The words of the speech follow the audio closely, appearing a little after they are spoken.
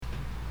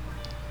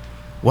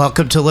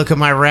Welcome to Look at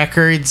My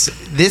Records.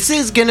 This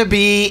is going to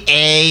be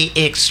a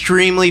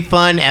extremely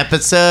fun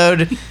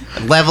episode.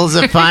 Levels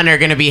of fun are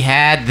going to be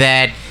had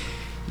that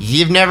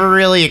you've never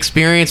really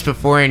experienced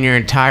before in your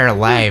entire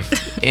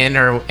life, in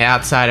or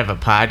outside of a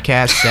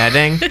podcast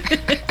setting.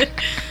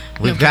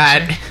 We've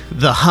got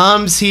the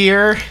Hums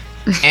here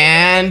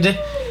and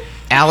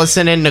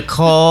Allison and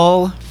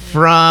Nicole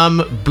from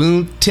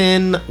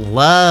Boonton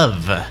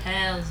Love.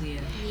 Hells yeah.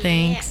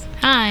 Thanks.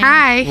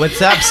 Hi. What's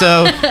up?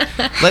 So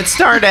let's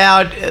start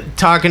out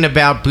talking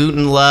about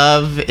Boonton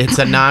Love. It's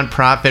a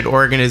nonprofit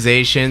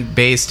organization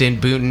based in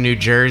Boonton, New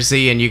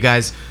Jersey, and you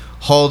guys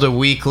hold a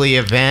weekly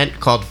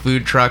event called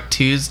Food Truck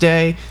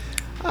Tuesday.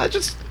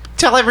 Just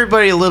tell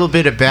everybody a little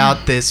bit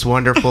about this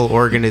wonderful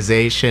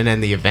organization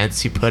and the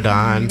events you put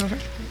on.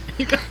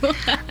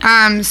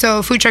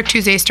 So Food Truck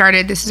Tuesday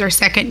started. This is our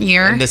second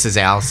year. And this is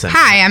Allison.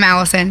 Hi, I'm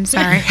Allison.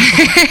 Sorry.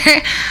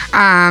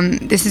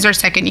 This is our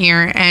second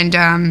year,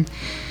 and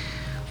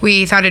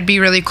we thought it'd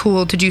be really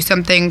cool to do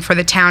something for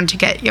the town to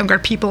get younger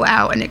people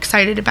out and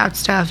excited about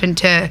stuff, and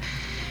to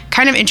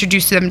kind of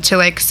introduce them to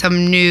like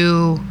some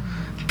new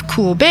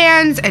cool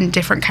bands and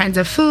different kinds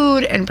of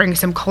food, and bring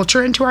some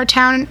culture into our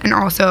town, and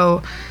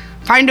also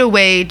find a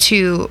way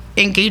to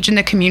engage in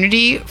the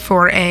community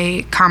for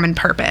a common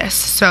purpose.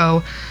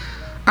 So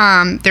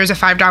there's a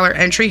 $5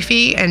 entry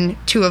fee, and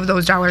 $2 of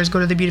those dollars go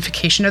to the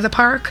beautification of the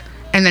park,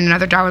 and then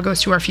another $1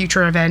 goes to our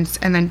future events,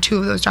 and then $2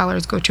 of those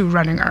dollars go to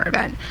running our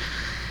event.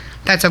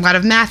 That's a lot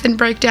of math and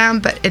breakdown,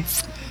 but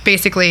it's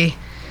basically...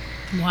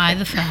 Why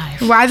the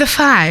 5? Why the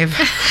 5?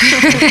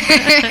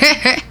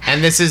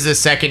 And this is the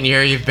second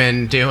year you've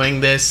been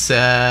doing this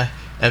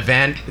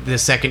event, the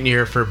second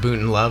year for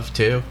Boonton Love,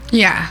 too?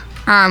 Yeah.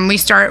 We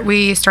started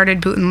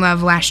Boonton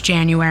Love last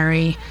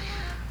January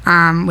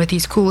with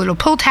these cool little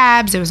pull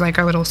tabs. It was like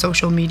our little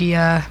social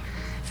media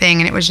thing,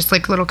 and it was just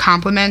like little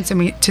compliments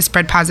and to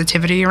spread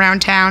positivity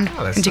around town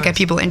and to get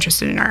people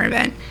interested in our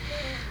event.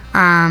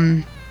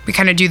 We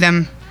kind of do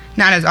them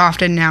not as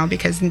often now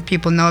because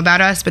people know about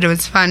us, but it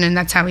was fun, and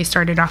that's how we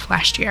started off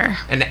last year.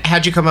 And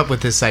how'd you come up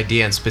with this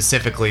idea, and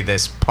specifically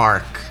this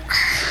park?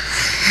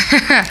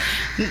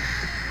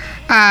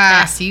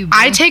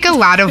 I take a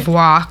lot of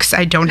walks.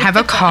 I don't have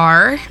a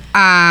car.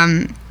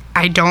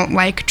 I don't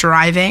like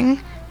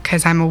driving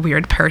because I'm a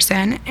weird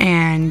person.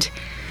 And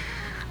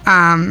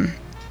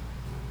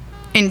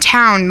in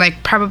town,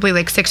 like probably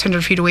like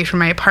 600 feet away from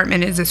my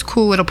apartment, is this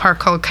cool little park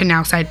called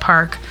Canalside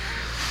Park.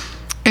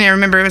 And I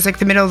remember it was like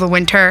the middle of the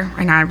winter,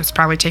 and I was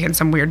probably taking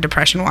some weird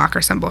depression walk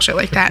or some bullshit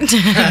like that.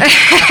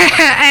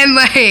 And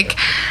like,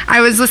 I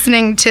was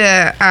listening to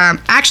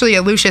actually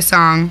a Lucia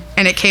song,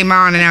 and it came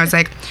on, and I was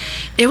like,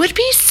 it would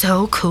be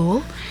so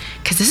cool,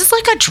 because this is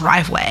like a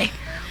driveway.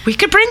 We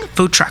could bring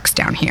food trucks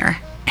down here,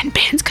 and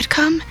bands could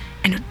come,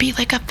 and it would be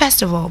like a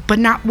festival, but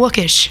not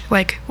wookish,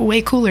 like way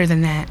cooler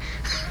than that.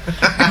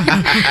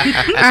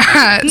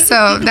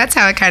 So that's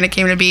how it kind of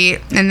came to be.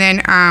 And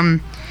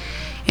then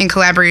in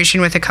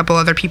collaboration with a couple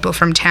other people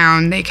from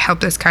town, they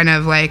helped us kind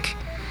of like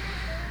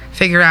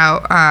figure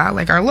out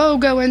like our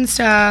logo and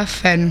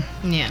stuff. And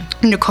Yeah.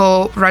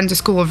 Nicole runs a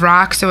School of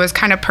Rock, so it was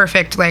kind of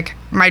perfect. Like,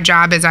 my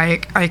job is I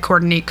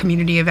coordinate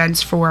community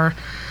events for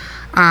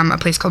a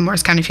place called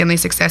Morris County Family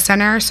Success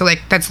Center. So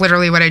like, that's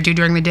literally what I do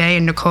during the day,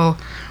 and Nicole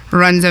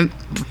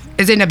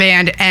is in a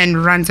band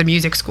and runs a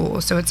music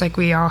school. So it's like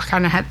we all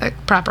kind of had the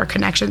proper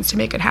connections to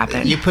make it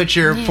happen. You put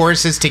your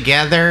forces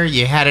together,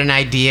 you had an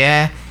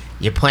idea,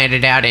 you planned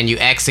it out, and you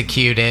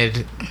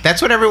executed.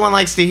 That's what everyone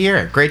likes to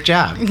hear. Great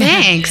job.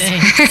 Thanks.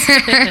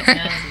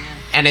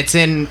 And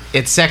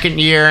it's second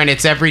year, and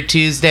it's every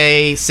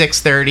Tuesday,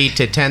 6:30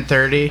 to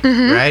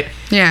 10:30, right?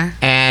 Yeah.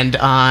 And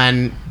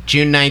on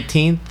June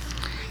 19th?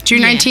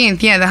 June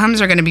 19th. Yeah, the Hums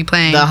are going to be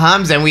playing. The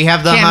Hums, and we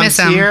have the Can't Hums miss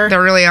them. here.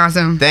 They're really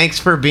awesome. Thanks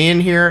for being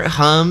here,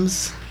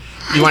 Hums.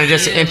 You want to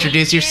just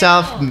introduce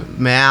yourself?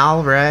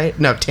 Mal, right?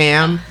 No,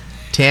 Tam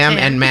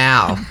and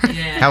Mal.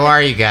 Yeah. How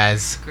are you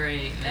guys?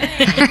 Great.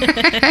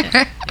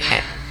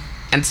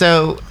 And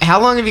so,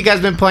 how long have you guys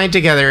been playing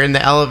together? In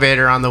the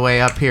elevator on the way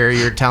up here,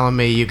 you're telling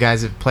me you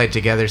guys have played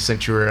together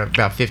since you were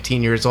about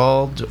 15 years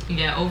old?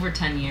 Yeah, over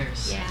 10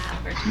 years. Yeah.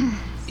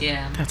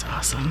 Yeah. That's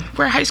awesome.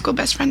 We're high school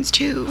best friends,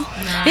 too.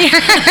 Yeah. We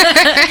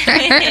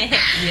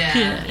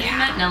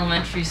met in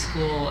elementary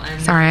school,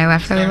 and Sorry, I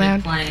laughed really started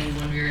loud. playing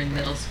when we were in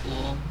middle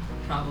school,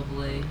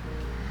 probably.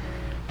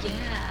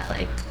 Yeah,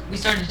 like we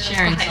started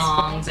sharing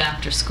songs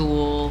after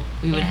school.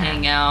 We would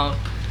hang out,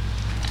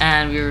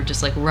 and we were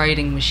just like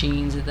writing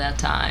machines at that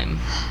time.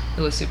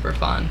 It was super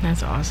fun.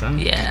 That's awesome.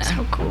 Yeah.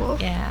 So cool.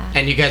 Yeah.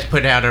 And you guys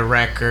put out a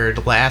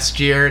record last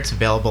year. It's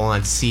available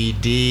on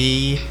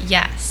CD.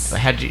 Yes.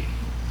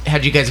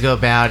 How'd you guys go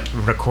about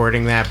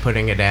recording that,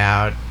 putting it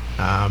out?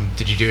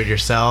 Did you do it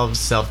yourselves,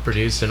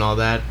 self-produced and all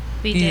that?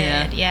 We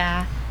Yeah. did,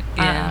 yeah.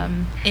 Yeah.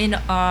 In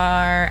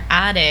our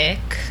attic,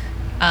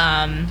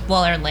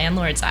 our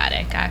landlord's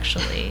attic,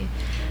 actually,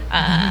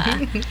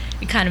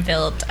 we kind of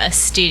built a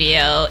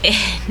studio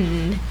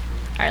in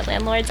our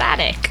landlord's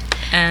attic.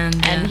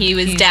 And he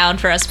was down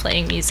for us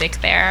playing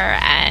music there,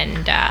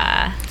 and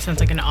Sounds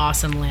like an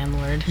awesome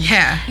landlord.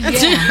 Yeah. My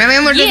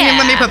landlord doesn't even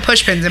let me put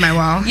push pins in my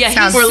wall. Yeah,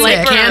 Sounds he's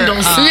sick.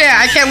 candles. Yeah,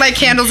 I can't light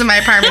candles in my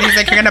apartment. He's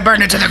like, you're gonna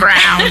burn it to the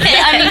ground.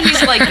 I mean,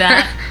 he's like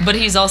that, but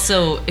he's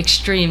also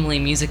extremely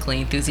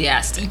musically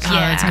enthusiastic. Oh,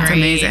 that's That's great.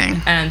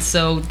 amazing. And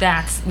so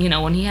that's, you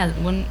know,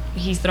 when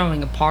he's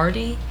throwing a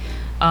party,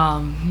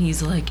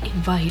 he's like,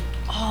 invite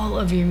all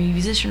of your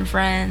musician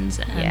friends,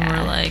 and Yeah.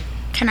 we're like,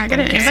 Can I get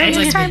an invite Sounds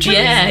like next time? a dream.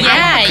 yeah,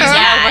 you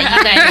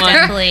guys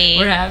definitely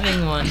we're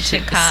having one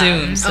should come.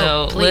 soon.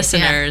 So please,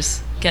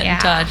 listeners, get Yeah.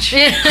 in touch.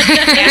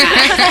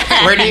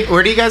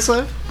 Where do you guys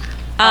live?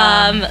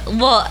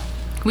 Well,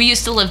 We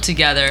used to live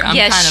together. I'm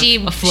yeah, kind she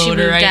of a she floater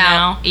moved right out.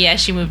 now. Yeah,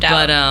 she moved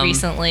out But,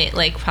 recently,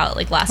 like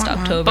probably like last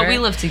October. But we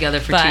lived together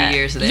for But, 2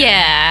 years there.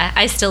 Yeah,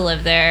 I still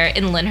live there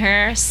in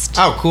Lyndhurst.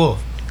 Oh, cool.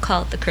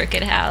 Call it the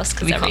Crooked House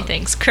because We call it-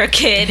 everything's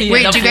crooked. Yeah.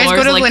 Wait, the do you guys go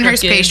floor's to like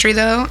Lyndhurst crooked. Pastry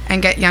though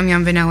and get Yum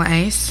Yum Vanilla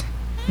Ice?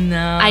 No.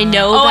 I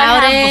know Oh,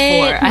 about I have it,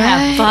 before. I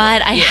have.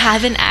 but I Yeah.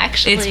 haven't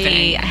actually. It's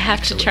banging, I have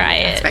to actually. try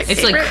it. my It's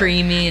like favorite.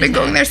 creamy. Been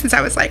going there since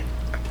I was like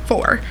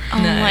 4. Oh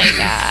my I've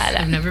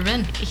god! never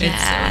been. Yeah,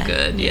 It's so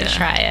good. you Yeah.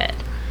 try it.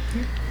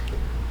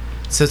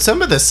 So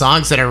some of the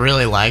songs that I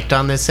really liked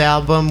on this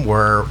album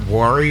were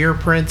Warrior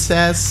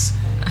Princess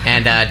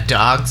and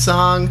Dog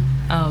Song.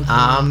 Oh,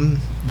 cool.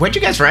 Where'd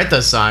you guys write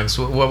those songs?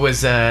 What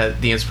was the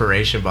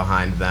inspiration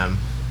behind them?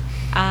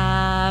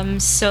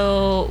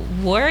 So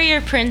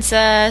Warrior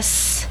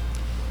Princess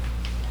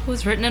It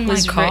was written in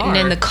was my car. written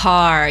in the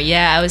car.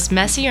 Yeah, I was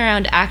messing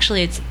around.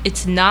 Actually,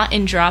 it's not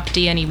in Drop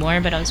D anymore,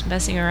 but I was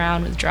messing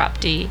around with Drop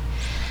D,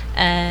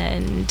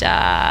 and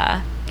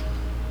I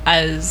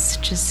was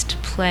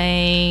just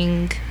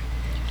playing.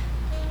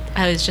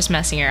 I was just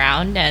messing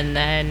around, and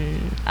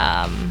then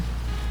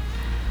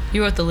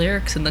You wrote the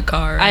lyrics in the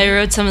car. I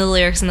wrote some of the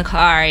lyrics in the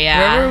car.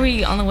 Yeah. Where were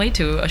we on the way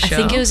to? A show? I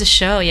think it was a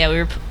show. Yeah, we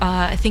were.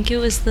 I think it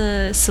was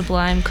the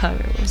Sublime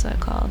cover. What was that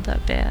called?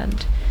 That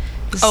band.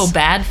 Oh,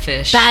 Bad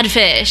Fish. Bad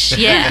Fish.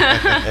 Yeah.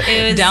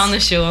 It was Down the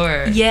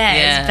Shore. Yeah,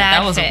 it was Bad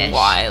that was Fish. a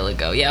while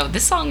ago. Yeah,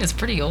 this song is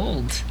pretty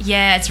old.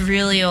 Yeah, it's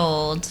really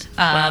old.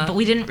 Wow. But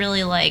we didn't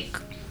really like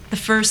the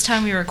first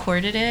time we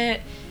recorded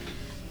it.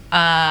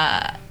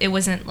 It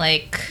wasn't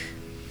like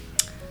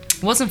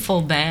It wasn't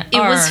full band. it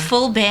was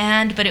full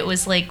band, but it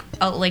was like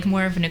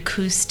more of an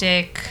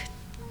acoustic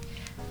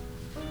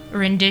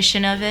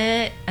rendition of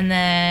it. And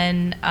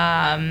then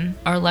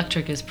Our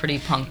electric is pretty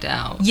punked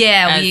out.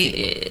 Yeah,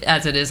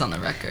 as it is on the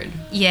record.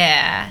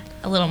 yeah,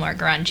 a little more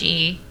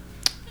grungy.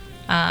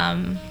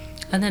 And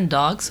then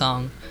Dog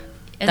Song.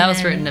 And That was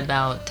then- written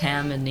about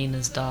Tam and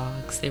Nina's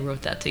dogs. They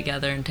wrote that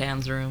together in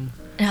Tam's room.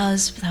 No,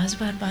 that was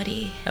about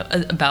Buddy.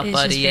 About It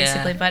was Buddy, just yeah.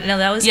 basically Buddy. No,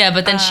 that was Yeah,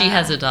 but then she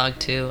has a dog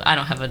too. I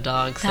don't have a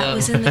dog, so that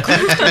was in the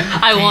Clifton,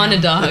 I want a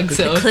dog,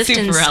 so it's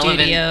Clifton super relevant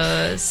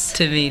Studios.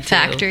 to me too.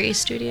 Factory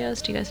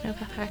Studios. Do you guys know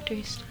about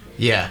Factory Studios?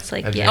 Yeah. It's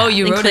like I've- yeah. Oh,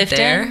 you in wrote it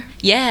there?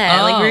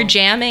 Yeah, like we were Oh.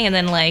 jamming, and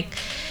then like,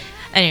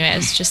 anyway, I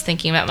was just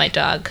thinking about my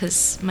dog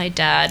because my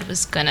dad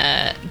was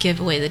gonna give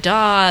away the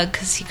dog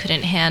because he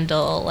couldn't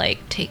handle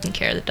like taking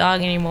care of the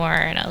dog anymore,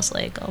 and I was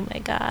like, oh my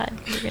god,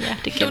 you're gonna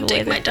have to give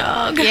away the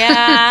dog.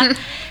 Yeah.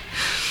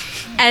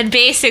 And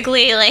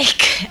basically,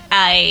 like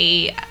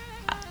I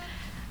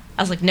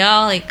was like,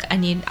 no, like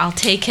I'll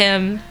take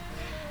him.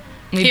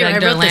 We Here, I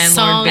begged our wrote the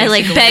song. landlord. I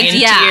like basically begged,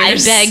 in yeah, I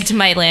tears, begged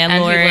my and he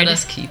landlord. let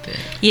us keep it.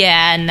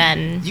 Yeah, and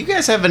then You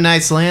guys have a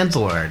nice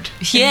landlord.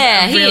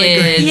 Yeah, he really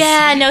is. good-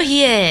 yeah, no,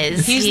 he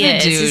is. He's He the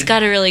is. dude. He's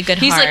got a really good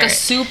He's heart. like a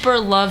super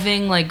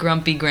loving, like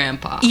grumpy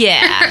grandpa.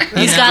 Yeah,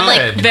 he's That's got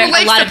like good. very, Who a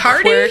likes lot to of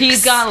party? quirks.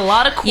 He's got a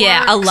lot of quirks.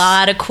 Yeah, a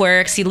lot of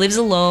quirks. He lives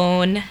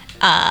alone.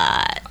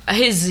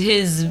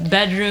 His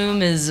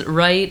bedroom is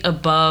right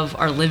above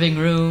our living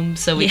room,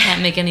 so we Yeah.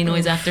 can't make any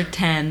noise after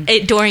 10.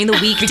 During the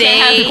We weekday,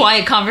 can't have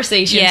quiet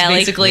conversations Yeah, like-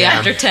 basically Yeah.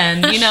 after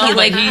 10. You know, he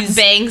like he's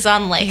bangs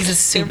on like he's a the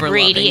super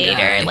loving radiator,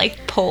 guy.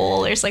 like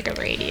pole. There's like a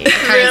radiator.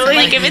 Really?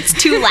 Like if it's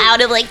too loud,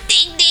 it like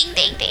ding ding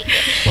ding ding.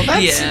 Well,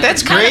 that's Yeah.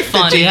 that's It's kinda great that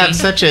funny. you have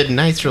such a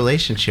nice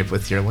relationship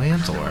with your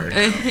landlord.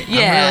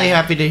 yeah. I'm really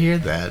happy to hear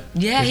that.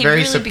 Yeah, He's he very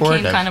really supportive.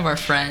 became kind of our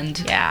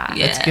friend. Yeah.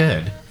 Yeah. That's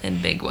good. In a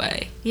big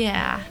way.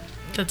 Yeah.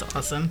 That's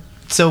awesome.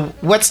 So,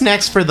 what's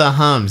next for the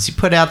Hums? You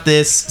put out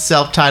this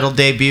self-titled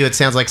debut. It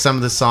sounds like some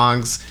of the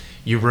songs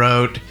you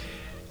wrote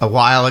a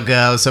while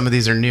ago. Some of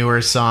these are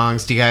newer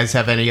songs. Do you guys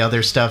have any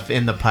other stuff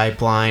in the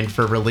pipeline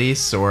for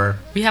release, or?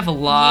 We have a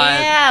lot.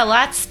 Yeah,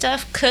 lots of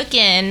stuff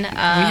cooking. We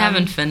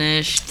haven't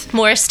finished.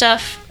 more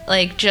stuff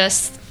like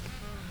just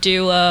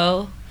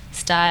duo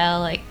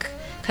style, like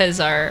because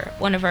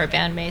one of our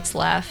bandmates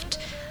left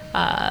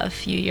a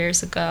few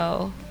years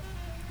ago.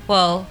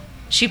 Well,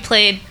 she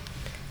played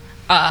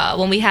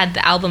when we had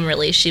the album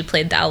release. She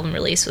played the album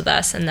release with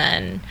us, and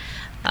then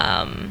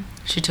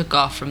She took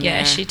off from there.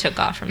 yeah, she took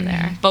off from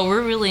there. But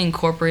we're really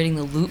incorporating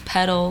the loop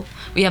pedal.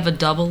 We have a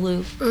double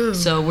loop,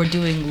 so we're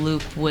doing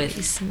loop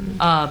with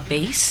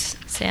bass.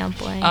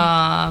 Sampling.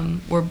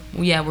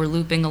 We're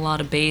looping a lot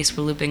of bass.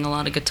 We're looping a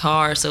lot of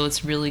guitar. So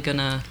it's really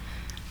gonna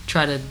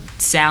try to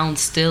sound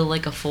still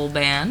like a full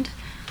band,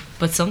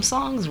 But some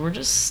songs we're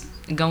just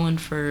going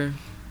for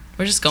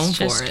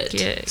it.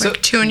 Yeah. So-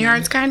 Like 2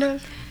 yards, kind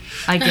of.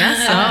 I guess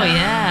so.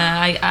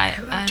 Yeah.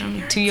 I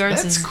don't. 2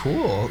 yards That's is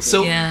cool.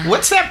 So, Yeah.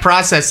 what's that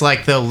process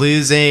like, though,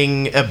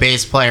 losing a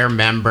bass player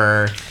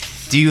member?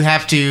 Do you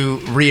have to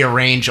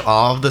rearrange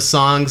all of the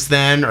songs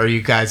then, or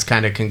you guys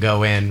kind of can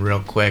go in real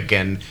quick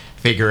and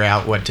figure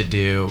out what to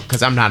do?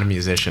 Because I'm not a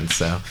musician,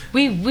 so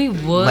We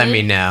would. let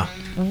me know.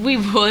 We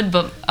would,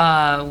 but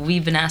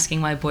we've been asking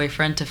my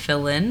boyfriend to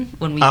fill in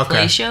when we Okay.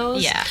 play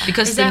shows. Yeah.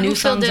 Because Is the that new who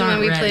filled songs in when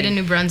aren't we played ready. in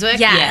New Brunswick?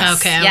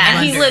 Yes. Okay. I was Yeah.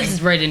 And he wondering.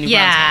 lives right in New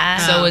Yeah.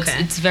 Brunswick, so Oh,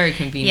 okay. it's very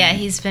convenient. Yeah,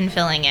 he's been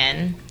filling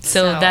in.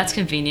 So that's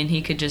convenient.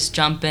 He could just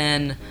jump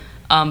in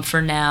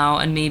for now,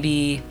 and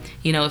maybe,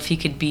 if he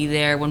could be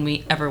there when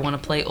we ever want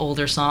to play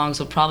older songs,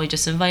 we'll probably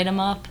just invite him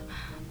up.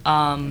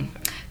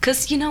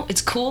 Because,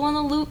 it's cool on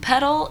the loop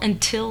pedal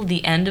until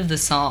the end of the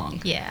song.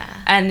 Yeah.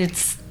 And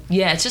it's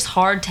just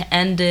hard to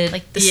end it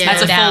Like the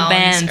as a full slowdowns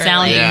band or,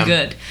 sounding Yeah.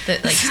 good. The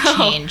like So-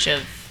 change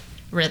of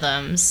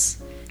rhythms.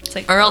 It's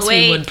like, Or else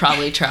wait. we would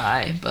probably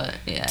try, but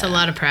yeah. It's a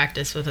lot of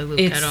practice with a loop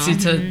It's, pedal.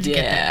 it's a, Get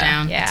that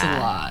down. It's Yeah.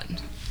 a lot.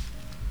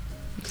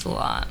 It's a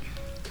lot.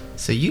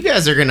 So, you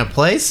guys are going to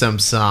play some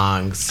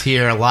songs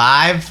here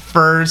live.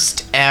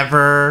 First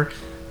ever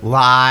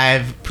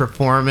live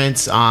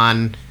performance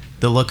on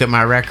the Look at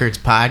My Records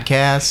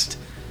podcast.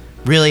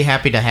 Really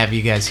happy to have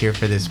you guys here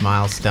for this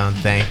milestone.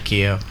 Thank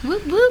you.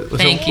 Whoop, whoop. So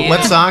Thank you.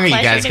 What song are you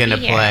Pleasure guys to going to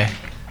be here. play?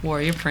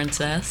 Warrior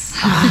Princess.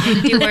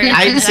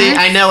 I see.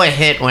 I know a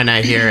hit when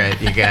I hear it,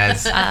 you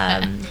guys.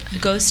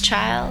 Ghost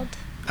Child.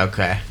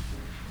 Okay.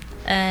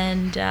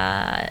 And Do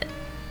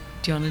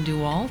you want to do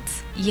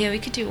Waltz? yeah, we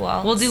could do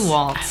Waltz. We'll do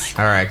Waltz.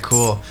 All right.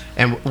 Cool.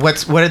 And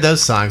what are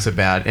those songs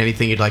about?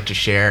 Anything you'd like to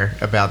share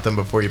about them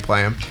before you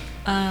play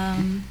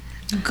them?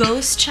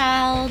 Ghost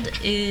Child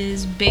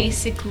is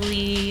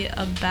basically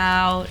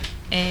about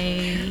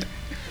a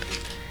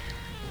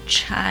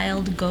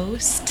child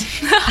ghost.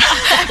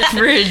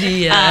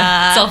 Pretty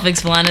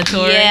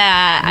self-explanatory.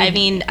 Yeah, I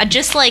mean,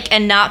 just like,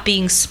 and not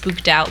being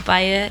spooked out by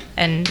it,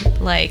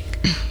 and like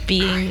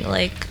being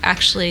like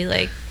actually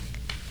like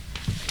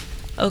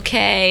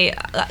okay,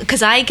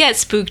 because I get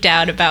spooked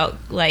out about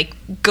like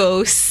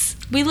ghosts.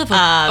 We live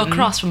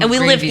across from a and we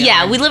live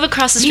graveyard. we live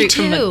across the Me street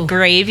from a too.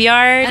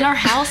 graveyard. And our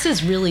house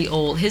is really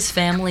old. His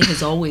family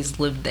has always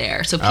lived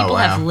there. So people wow.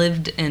 have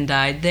lived and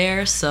died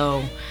there.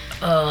 So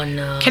Oh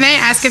no. Can I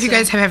ask if you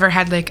guys have ever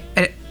had like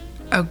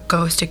a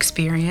ghost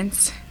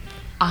experience?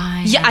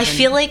 I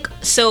feel like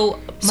so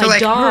my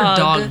like, her dog,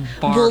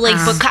 dog will like,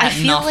 barks but I at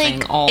feel nothing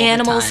like all the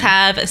animals time.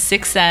 have a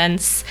sixth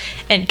sense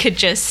and could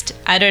just,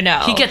 I don't know.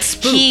 He gets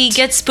spooked. He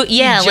gets spooked.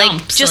 Yeah, He like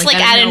jumps, just like,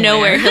 like out out of of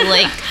nowhere, nowhere. he'll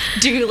like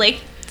do like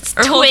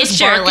or he'll twitch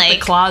just or bark at like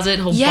the closet.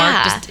 He'll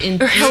yeah, bark just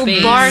in or he'll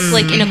space. bark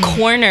like in a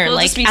corner, He'll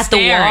like just be at the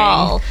staring.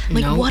 wall.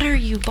 Like, Nope. what are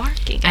you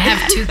barking? I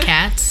have 2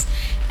 cats,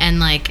 and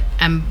like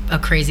I'm a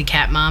crazy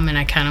cat mom, and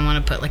I kind of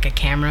want to put like a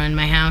camera in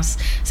my house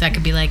so I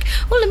could be like,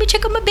 well, let me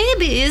check on my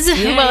babies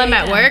while I'm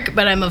at work,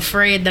 but I'm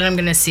afraid that I'm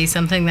gonna see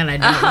something that I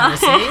don't want to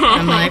see.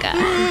 I'm like,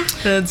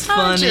 That's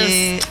I'll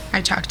funny. I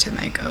talk to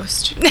my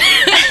ghost.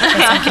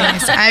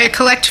 I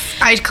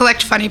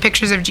collect funny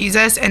pictures of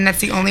Jesus, and that's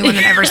the only one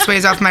that ever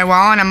sways off my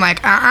wall. And I'm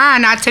like,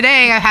 not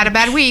today. I had a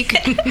bad week.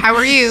 How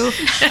are you?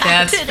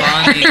 That's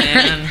funny,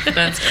 man.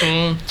 That's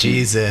cool.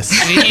 Jesus.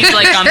 He's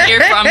like,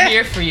 I'm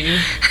here for you.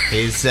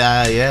 He's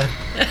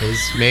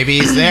maybe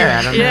he's there.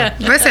 I don't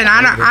know. Listen,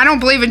 I don't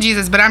believe in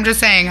Jesus, but I'm just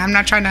saying, I'm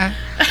not trying to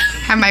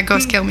have my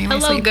ghost kill me in my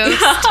hello, sleep. ghost.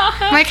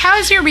 I'm like,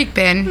 how's your week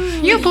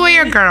been? You boy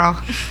or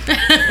girl?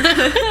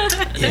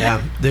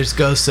 Yeah. There's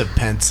ghosts of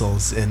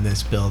pencils in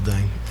this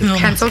building.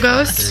 Pencil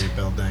ghost? Factory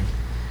building.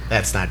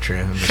 That's not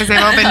true. Because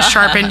they've all been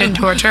sharpened and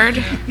tortured.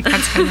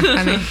 That's kind of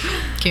funny.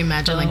 Can you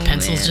imagine like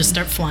pencils just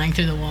start flying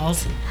through the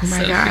walls? Oh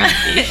my god.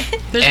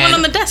 There's one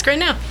on the desk right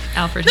now.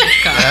 Alfred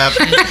Hitchcock.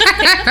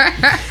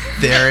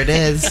 There it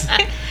is.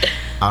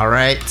 All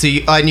right. So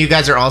you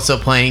guys are also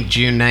playing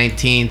June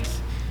 19th.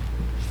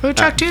 Food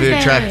Truck Tuesday.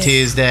 Food Truck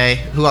Tuesday.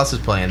 Who else is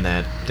playing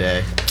that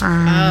day?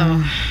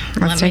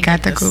 Let's me take out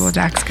get the this. Google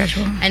Doc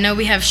schedule. I know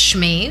we have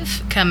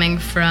Schmave coming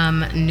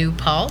from New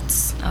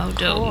Paltz. Oh,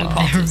 dope. New They're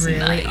Paltz is really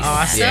nice.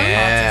 awesome.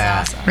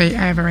 Yeah. Wait, I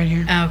have it right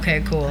here.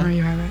 Okay, cool. Oh,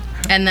 you have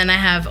it. And then I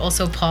have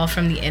also Paul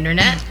from the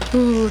internet.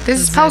 Ooh, this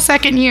is Paul's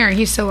second year.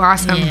 He's so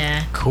awesome.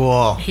 Yeah.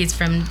 Cool. He's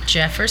from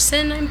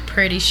Jefferson, I'm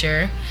pretty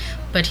sure.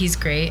 But he's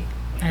great.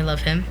 I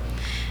love him.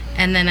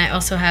 And then I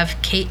also have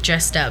Kate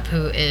Dressed Up,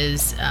 who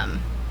is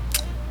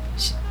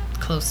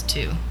close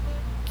to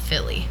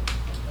Philly.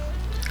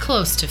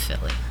 Close to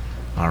Philly.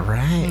 All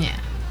right. Yeah.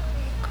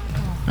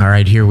 All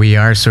right, here we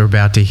are. So we're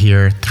about to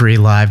hear 3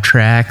 live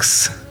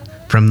tracks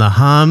from the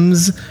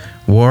Hums,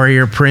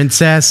 Warrior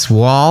Princess,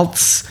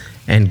 Waltz,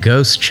 and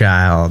Ghost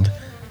Child.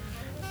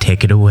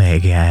 Take it away,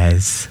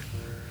 guys.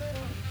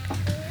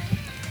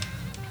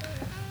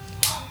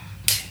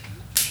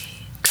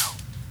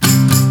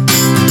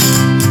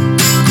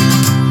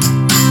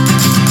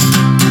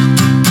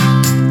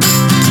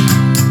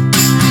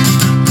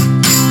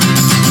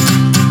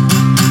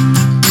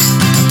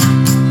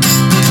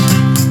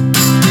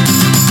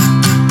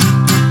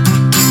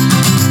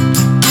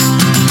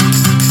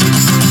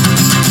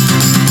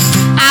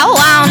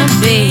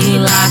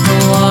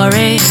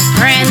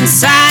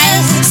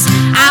 princess.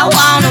 I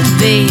wanna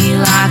be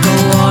like a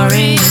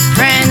warrior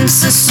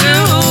princess. Ooh,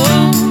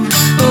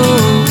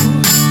 ooh,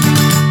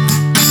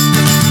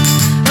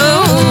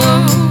 ooh,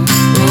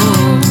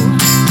 ooh.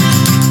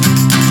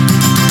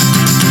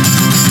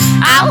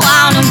 I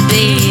wanna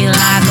be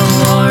like a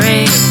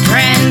warrior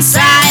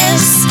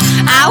princess.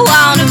 I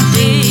wanna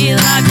be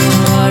like a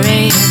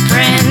warrior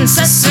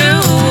princess. Ooh,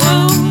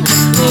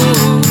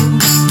 ooh.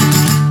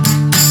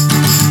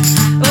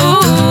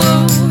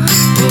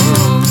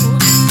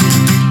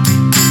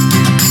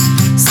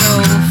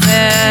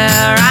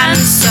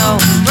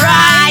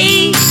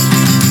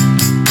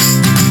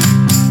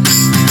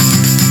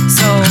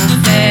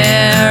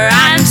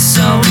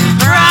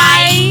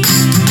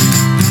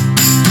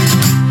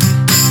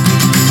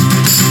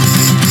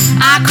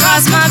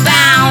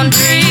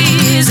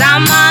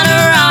 I'm on a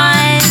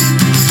run.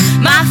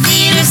 My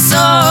feet are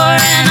sore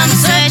and I'm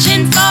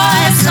searching for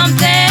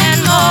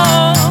something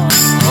more.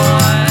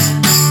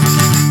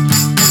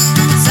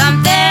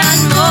 Something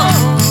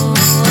more.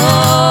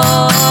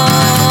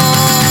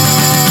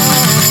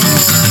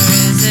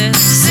 Is it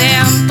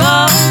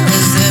simple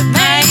as it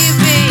may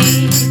be?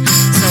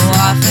 So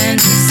often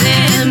as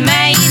it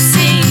may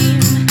seem,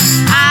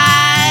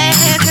 I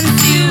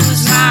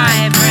confuse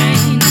my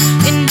brain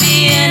in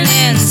being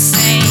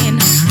insane.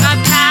 My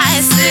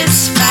past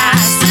as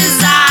fast as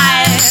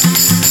I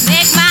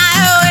make my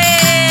way.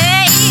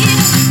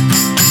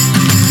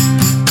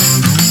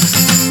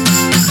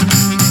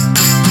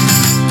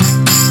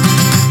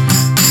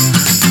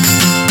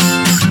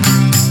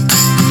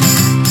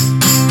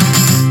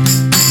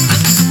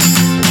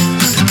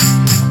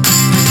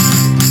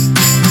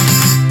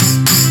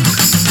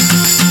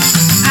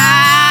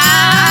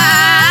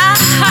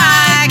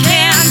 I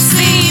can't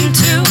seem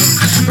to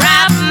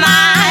wrap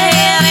my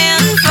head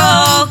in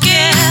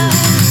focus.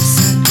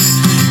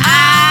 I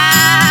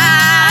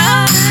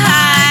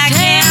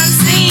can't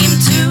seem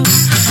to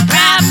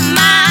wrap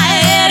my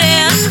head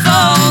in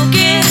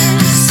focus.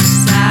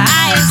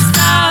 I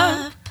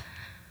stop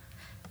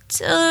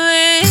to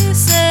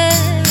listen.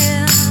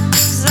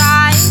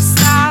 I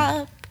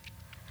stop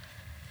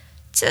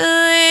to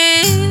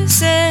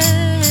listen.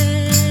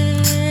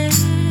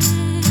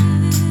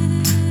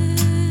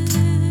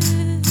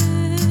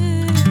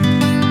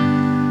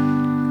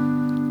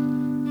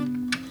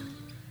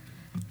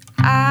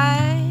 I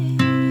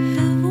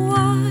have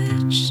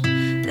watched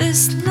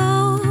this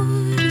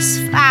lotus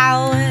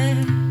flower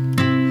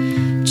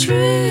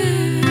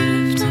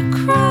drift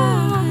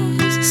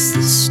across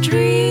the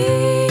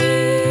stream,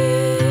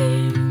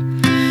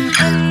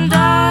 and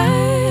I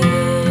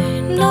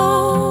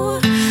know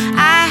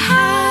I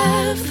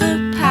have the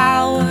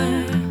power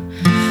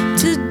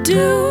to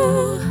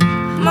do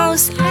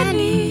most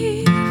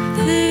anything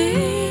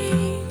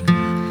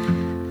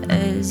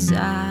as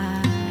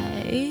I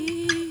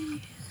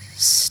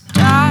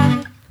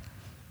stop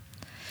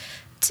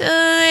to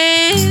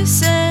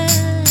listen,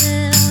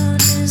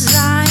 as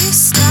I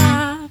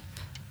stop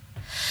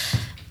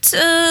to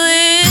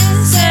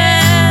listen.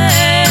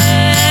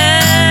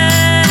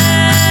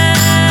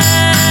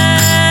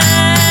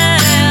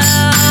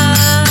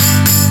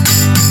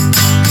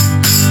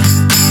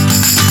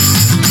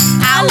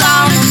 I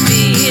wanna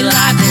be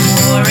like a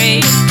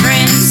warrior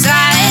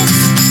princess.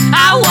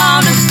 I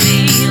wanna be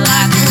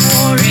like a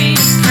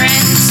warrior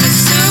princess.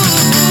 Ooh,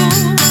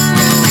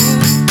 ooh,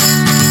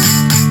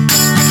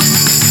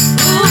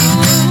 ooh.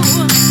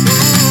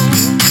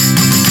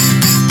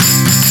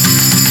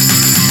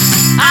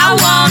 I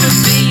wanna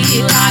be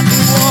like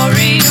a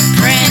warrior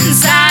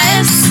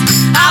princess.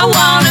 I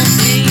wanna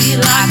be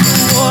like a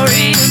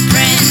warrior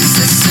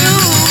princess.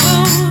 Ooh,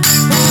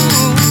 ooh.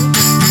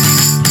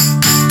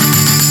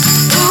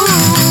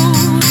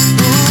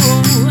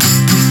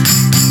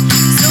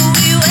 So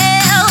we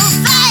will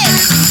fight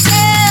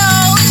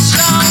till we're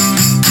strong.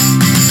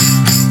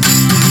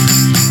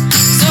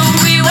 So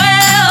we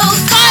will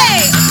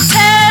fight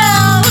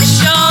till we're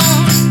strong.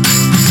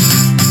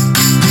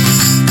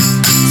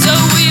 So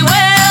we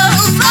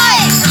will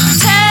fight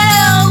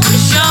till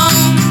we're strong.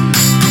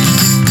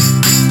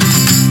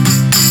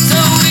 So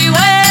we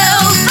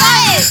will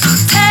fight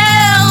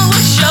till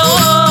we're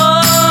strong.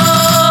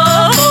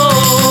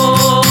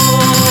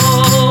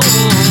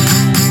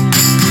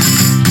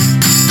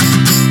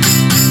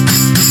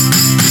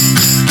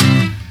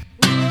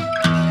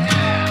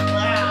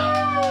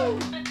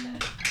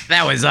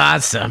 That was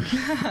awesome.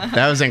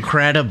 That was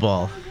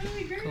incredible.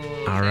 Cool.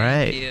 All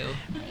right. Thank you.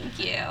 Thank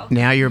you.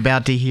 Now you're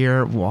about to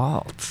hear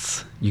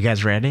Waltz. You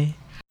guys ready?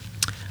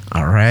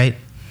 All right.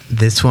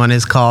 This one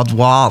is called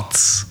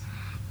Waltz.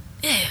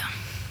 Yeah.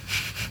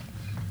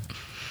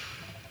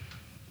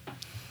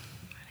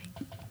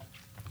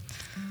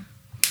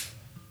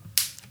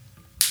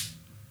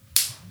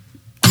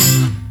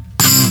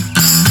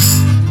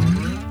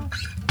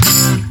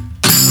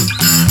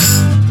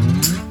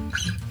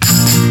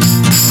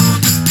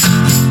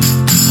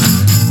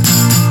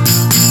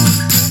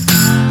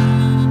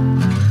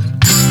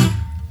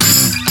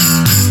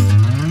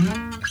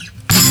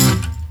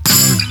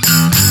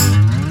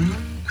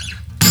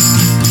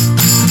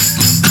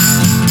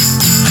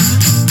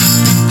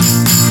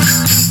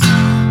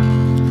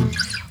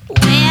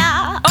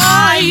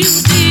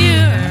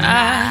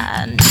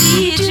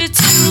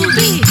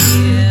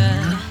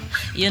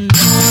 You know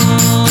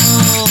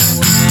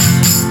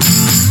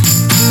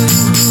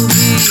you'll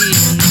be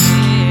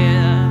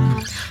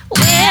near.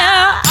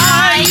 Where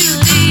are you,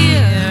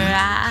 dear?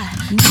 I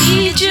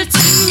need you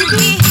to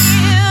be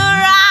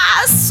here.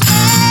 I swear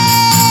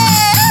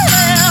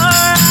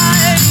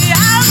I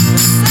am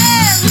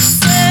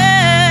sincere.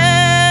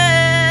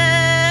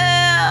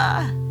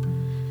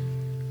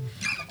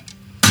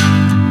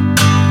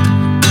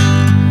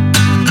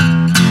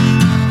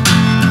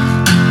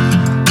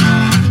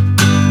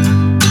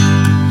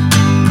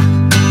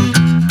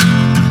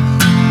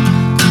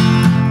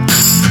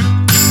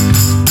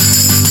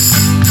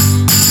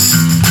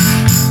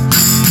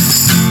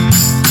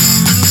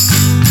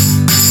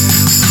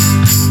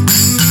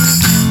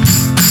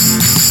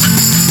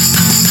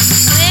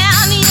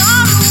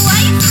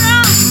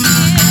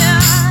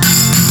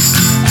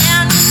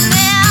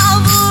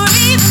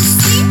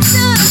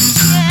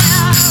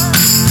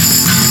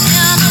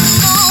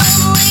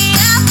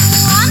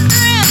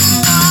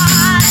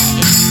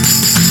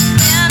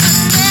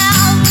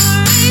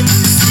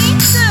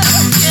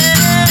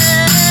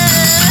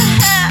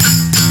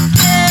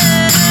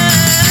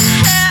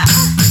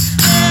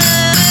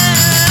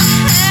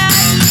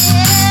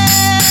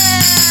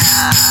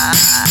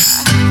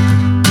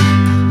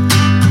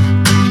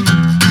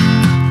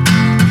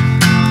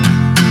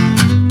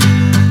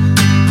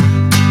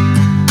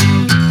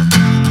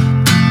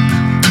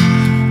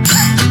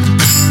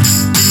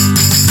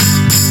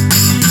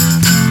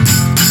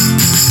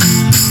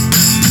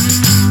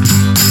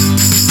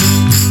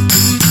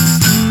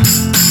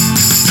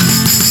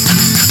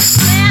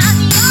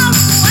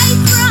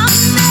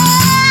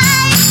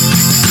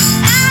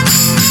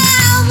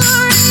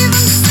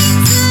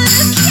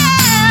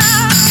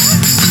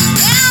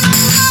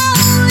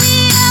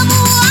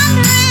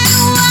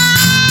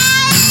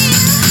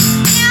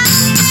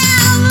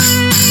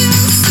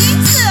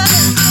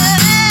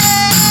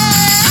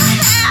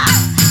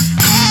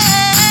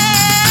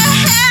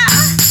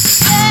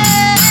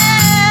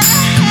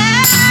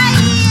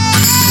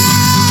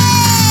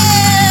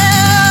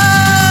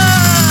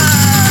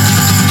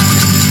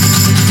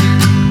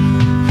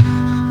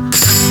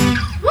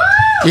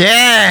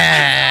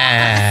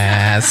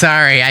 Yeah.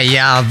 Sorry, I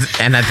yelled,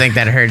 and I think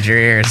that hurt your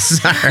ears.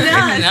 Sorry.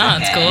 No,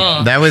 it's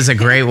cool. That was a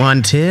great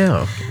one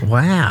too.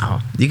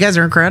 Wow, you guys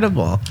are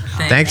incredible.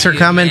 Thanks for you,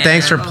 coming. man.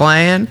 Thanks for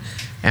playing.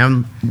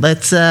 And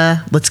let's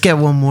get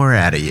one more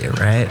out of you,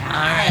 right? All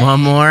right.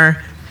 One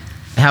more.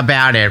 How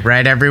about it,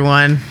 right,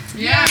 everyone?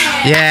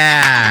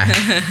 Yeah.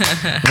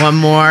 One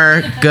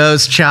more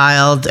ghost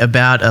child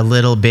about a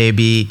little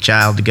baby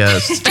child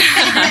ghost.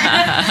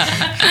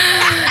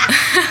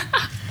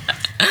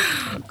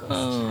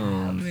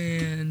 Oh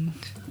man.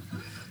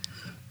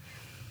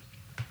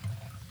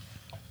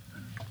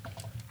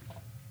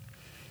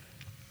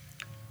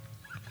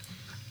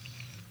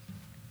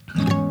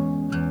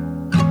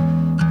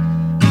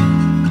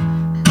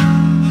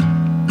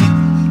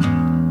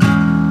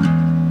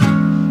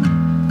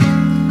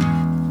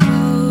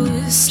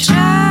 Ghost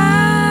child,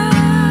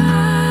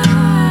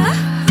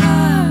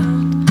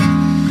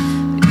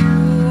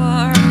 you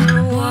are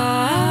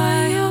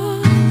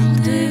wild.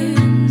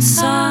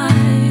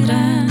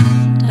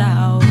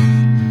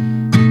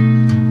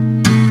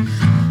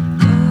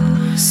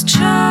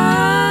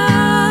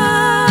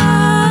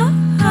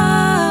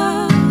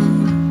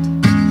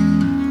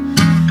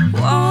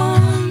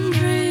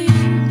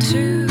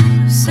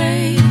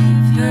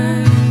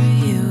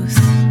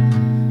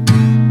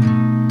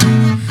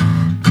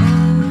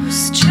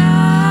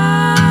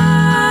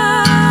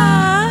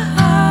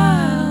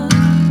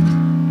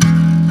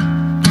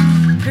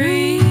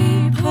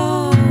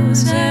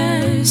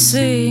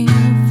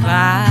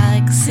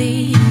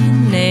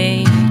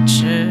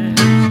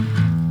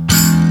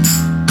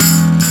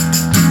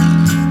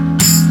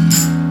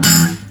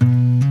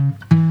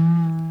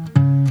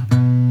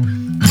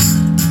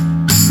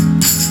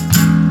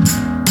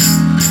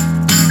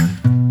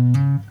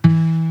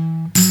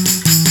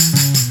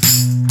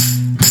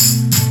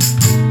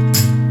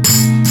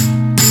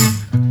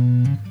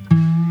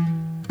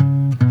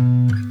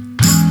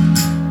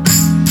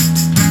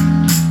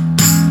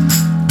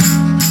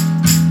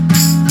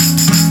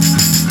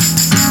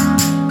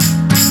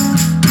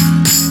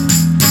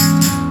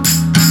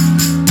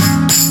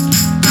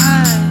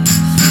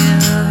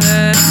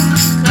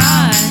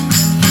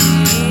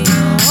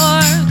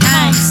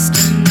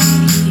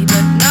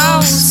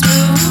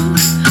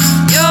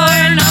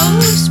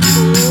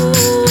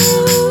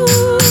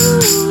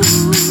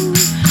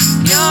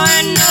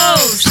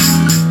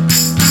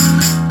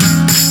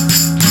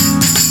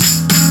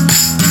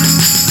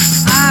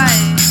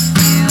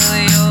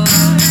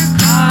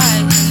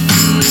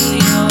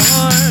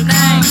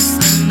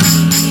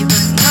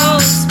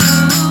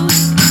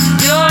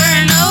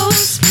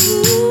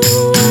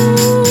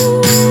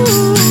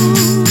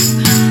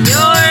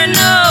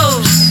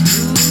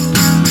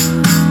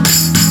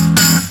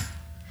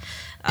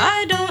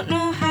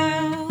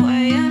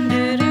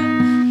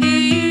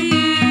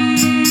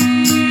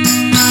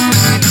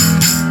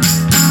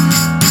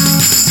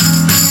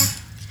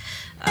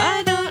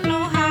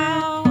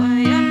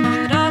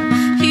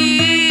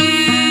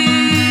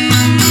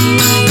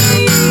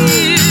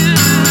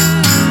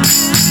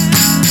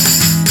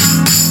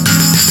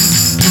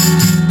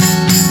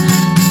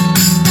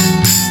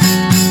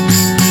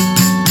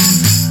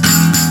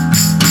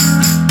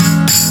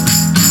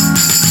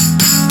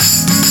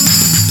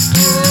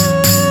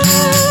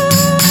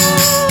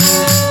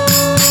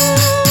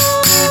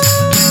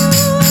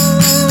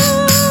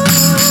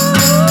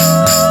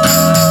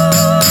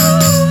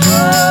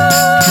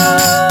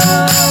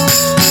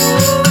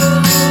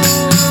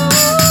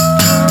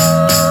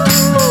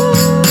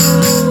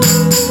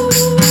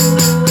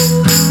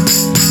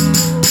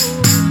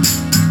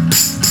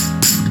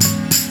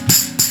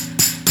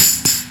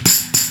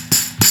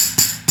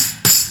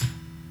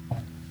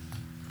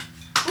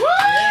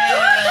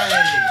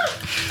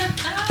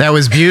 That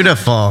was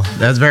beautiful.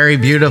 That was very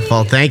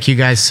beautiful. Thank you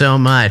guys so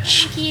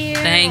much.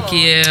 Thank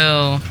you.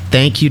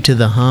 Thank you to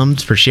the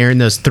Hums for sharing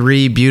those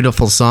 3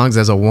 beautiful songs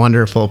as a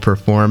wonderful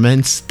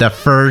performance. The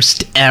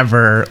first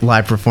ever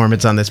live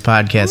performance on this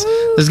podcast.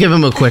 Let's give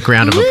them a quick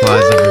round of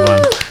applause,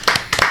 everyone.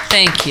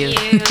 Thank you.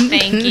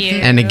 Thank you.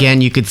 And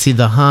again, you could see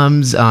the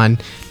Hums on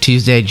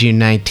Tuesday, June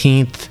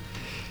 19th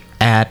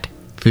at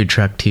Food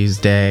Truck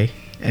Tuesday.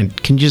 And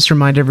can you just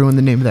remind everyone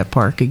the name of that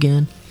park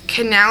again?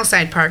 Canal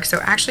Side Park. So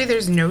actually,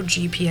 there's no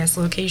GPS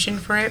location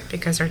for it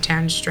because our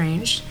town is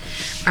strange.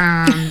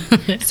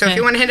 So if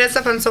you want to hit us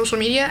up on social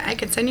media, I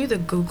could send you the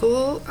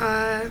Google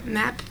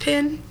map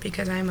pin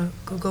because I'm a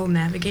Google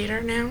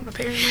navigator now,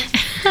 apparently.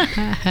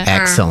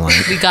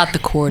 Excellent. We got the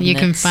coordinates.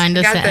 You can find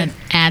us Got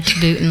at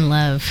Boonton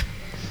Love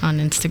on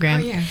Instagram.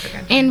 Oh yeah, I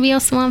forgot that. And we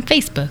also on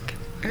Facebook.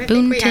 And I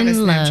think we have a Boonton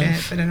Snapchat,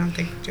 Love. but I don't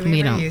think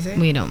we ever use it.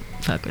 We don't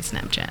fuck with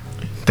Snapchat.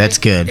 That's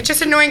good. It's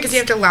just annoying because you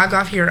have to log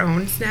off your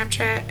own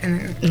Snapchat and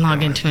then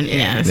Log into an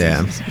Yeah.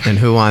 And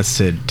who wants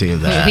to do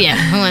that? Yeah,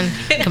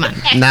 come on.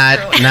 Not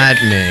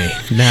me.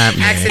 Not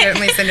me.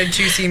 accidentally send a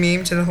juicy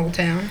meme to the whole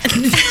town.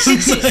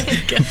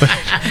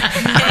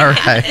 All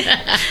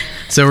right.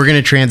 So we're going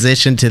to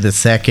transition to the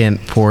second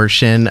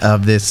portion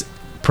of this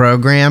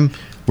program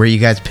where you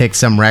guys pick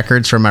some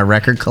records from my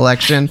record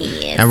collection.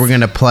 Yes. And we're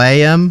going to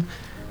play them.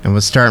 And we're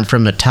starting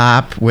from the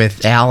top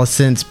with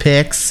Allison's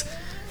picks.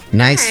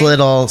 Nice Okay.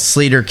 little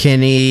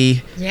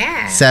Sleater-Kinney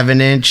Yeah.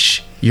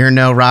 7-inch You're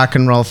No Rock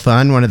and Roll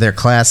Fun, one of their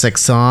classic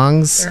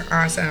songs. They're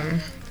awesome.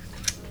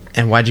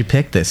 And why'd you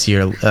pick this?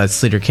 You're a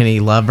Sleater-Kinney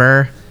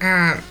lover?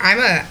 I'm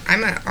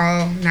a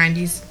all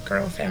 90s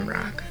girl femme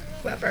rock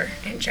lover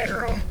in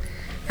general.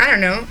 I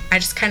don't know. I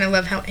just kind of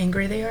love how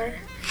angry they are.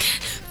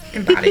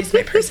 Embodies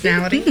my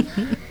personality.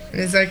 And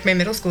it's like my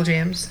middle school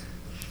jams.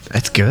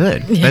 That's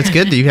good. That's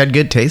good that you had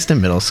good taste in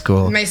middle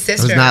school. My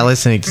sister. I was not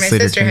listening to My Sleater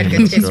sister had Kinney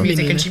good in taste in middle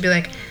music, school. and she'd be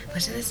like,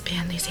 "Listen to this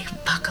band. They say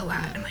fuck a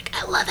lot." I'm like,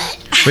 I love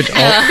it. Which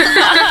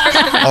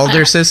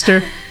older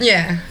sister?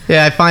 Yeah.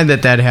 Yeah, I find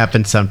that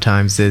happens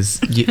sometimes. Is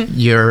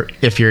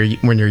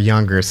when you're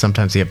younger,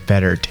 sometimes you have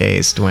better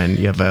taste when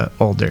you have a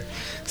older Well,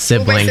 my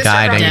sibling sister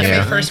guiding brought me to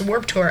you. my first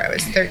Warped Tour. I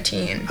was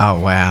 13, Oh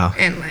wow!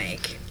 and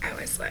like I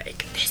was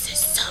like, "This is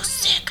so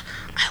sick.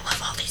 I love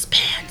all these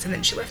bands." And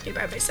then she left me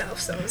by myself,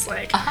 so I was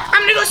like,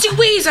 "I'm gonna go see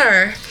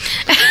Weezer."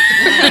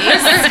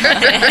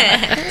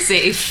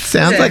 Safe.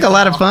 Sounds like a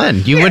lot of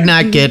fun. You would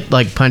not get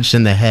like punched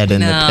in the head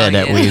in the No, pit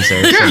at yeah.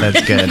 Weezer, so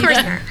that's good. Of course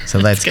not. So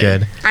that's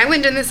good.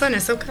 Island in the Sun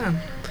is so calm.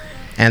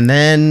 And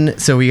then,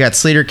 so we got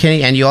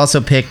Sleater-Kinney, and you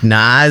also picked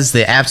Nas,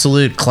 the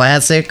absolute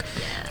classic.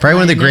 Probably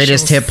one of the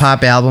greatest initials.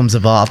 hip-hop albums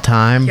of all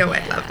time. Yo,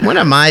 I love One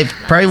of my,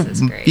 probably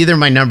is great. either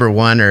my number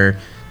 1 or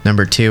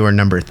number 2 or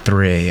number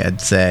 3,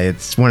 I'd say.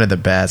 It's one of the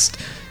best.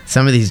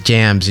 Some of these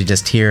jams, you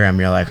just hear them,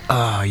 you're like,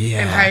 oh,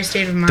 yeah. Empire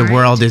State of Mind. The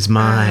world is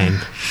mine.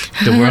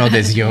 The world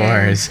is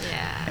yours.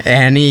 Yeah.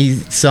 Any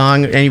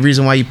song, any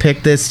reason why you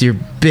picked this? You're a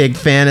big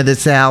fan of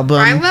this album?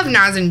 I love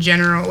Nas in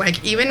general.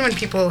 Like, even when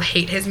people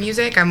hate his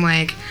music, I'm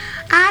like,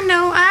 I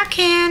know I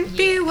can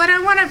be what I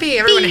want to be.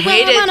 Everyone Be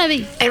what I wanna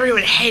hated. be.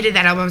 Everyone hated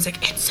that album. I was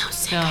like, it's so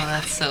sick. Oh,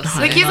 that's so sick.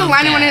 Like, he has a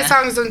line in one of his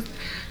songs.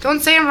 Don't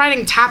say I'm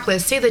writing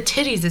topless. Say the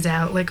titties is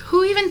out. Like,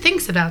 who even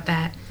thinks about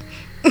that?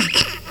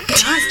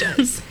 Nas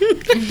does.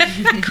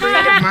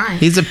 Creative mind.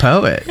 He's a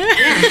poet.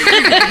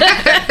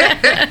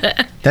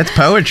 That's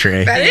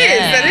poetry. That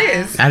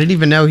is. I didn't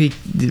even know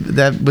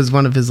that was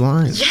one of his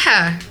lines.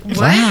 Yeah. What?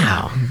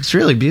 Wow, it's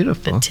really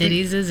beautiful.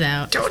 Titties is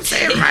out. Don't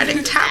say I'm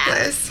writing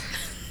topless.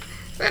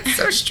 That's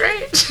so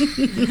strange.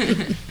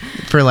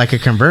 For like a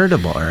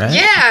convertible, right?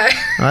 Yeah.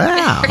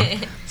 Wow,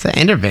 it's an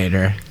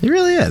innovator. He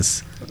really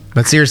is.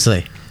 But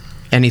seriously,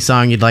 any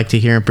song you'd like to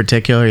hear in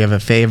particular? You have a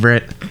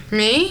favorite?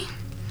 Me?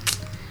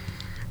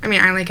 I mean,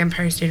 I like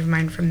Empire State of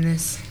Mind from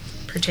this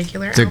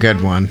particular It's a good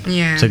album. one.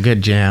 Yeah. It's a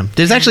good jam.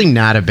 There's actually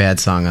not a bad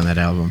song on that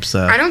album,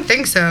 so. I don't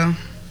think so.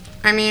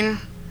 I mean,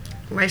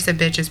 Life's a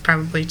Bitch is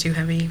probably too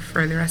heavy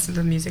for the rest of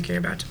the music you're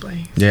about to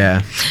play.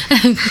 Yeah.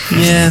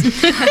 Yeah.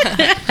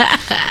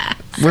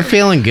 We're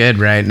feeling good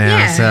right now,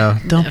 Yeah. so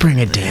don't bring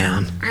it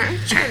down.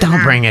 Try Don't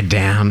not. bring it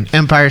down.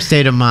 Empire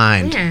State of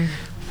Mind. Yeah.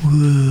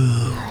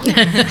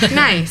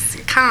 Nice.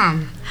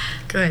 Calm.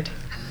 Good.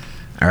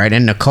 All right,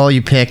 and Nicole,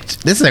 you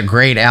picked. This is a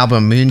great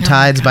album,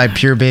 Moontides by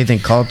Pure Bathing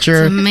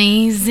Culture.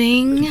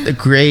 Amazing. A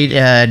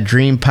great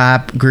dream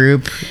pop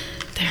group.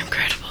 They're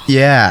incredible.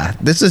 Yeah,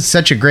 this is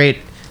such a great.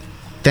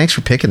 Thanks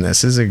for picking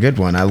this. This is a good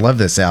one. I love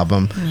this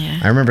album.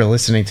 Yeah. I remember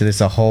listening to this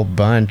a whole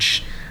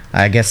bunch.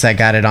 I guess I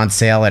got it on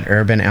sale at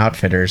Urban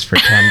Outfitters for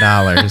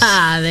 $10.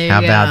 There you How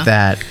go. about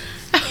that?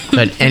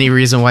 But any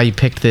reason why you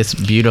picked this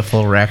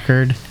beautiful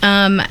record?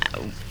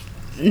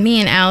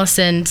 Me and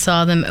Allison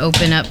saw them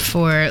open up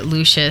for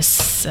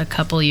Lucius a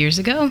couple years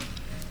ago. I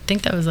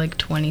think that was like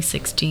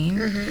 2016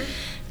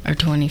 or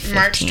 2015.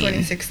 March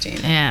 2016.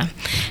 Yeah.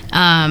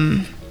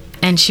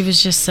 And she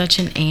was just such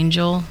an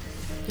angel.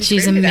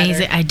 She's screamed at her.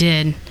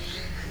 amazing.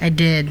 I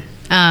did.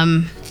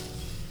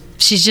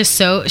 she's just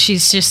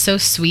so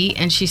sweet,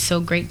 and she's so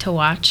great to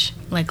watch,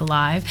 like,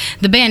 live.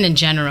 The band in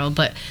general,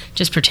 but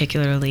just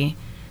particularly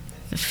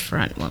the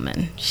front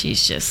woman.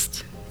 She's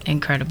just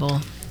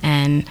incredible.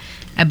 And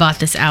I bought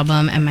this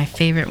album, and my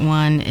favorite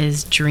one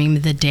is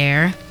Dream the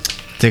Dare.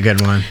 It's a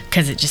good one.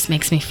 Because it just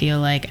makes me feel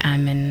like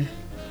I'm in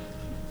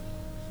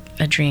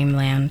a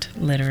dreamland,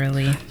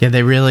 literally. Yeah,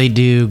 they really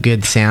do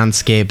good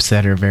soundscapes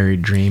that are very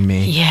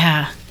dreamy.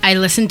 Yeah. I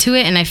listen to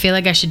it, and I feel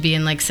like I should be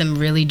in, like, some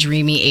really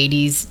dreamy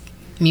 80s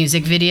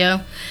music video.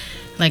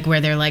 Like,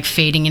 where they're, like,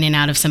 fading in and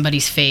out of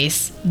somebody's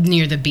face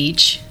near the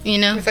beach, you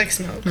know? With like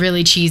smoke.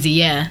 Really cheesy,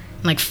 yeah.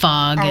 Like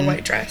fog. All and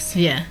white dress.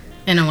 Yeah.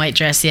 In a white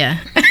dress, yeah.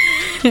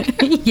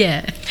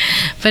 Yeah.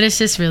 But it's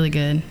just really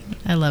good.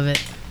 I love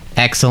it.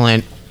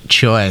 Excellent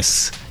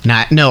choice.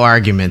 No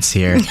arguments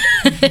here.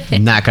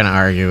 I'm not going to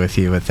argue with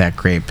you with that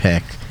great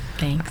pick.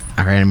 Thanks.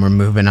 All right, and we're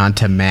moving on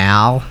to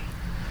Mal.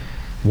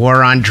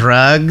 War on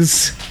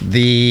Drugs,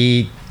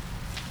 the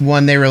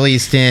one they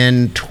released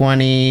in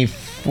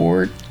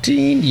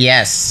 2014.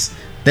 Yes,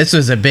 this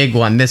was a big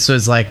one. This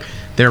was like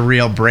their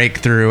real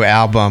breakthrough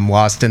album,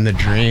 Lost in the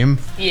Dream.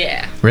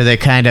 Yeah. Where they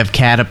kind of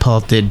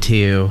catapulted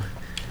to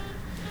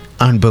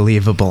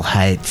unbelievable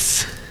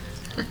heights.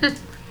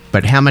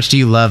 But how much do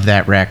you love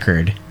that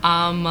record?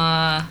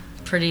 I'm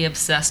pretty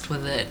obsessed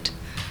with it.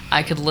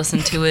 I could listen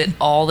to it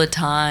all the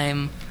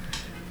time,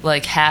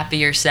 like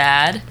happy or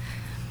sad,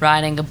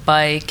 riding a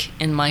bike,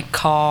 in my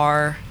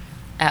car,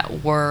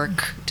 at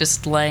work,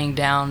 just laying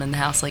down in the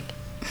house, like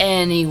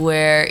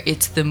anywhere.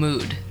 It's the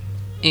mood,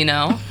 you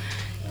know?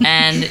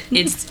 And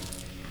it's,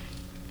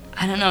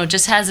 I don't know, it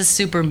just has a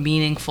super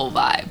meaningful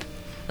vibe.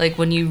 Like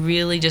when you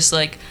really just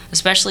like,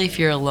 especially if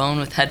you're alone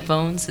with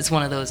headphones, it's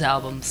one of those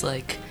albums,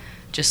 like,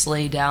 just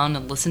lay down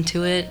and listen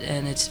to it,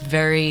 and it's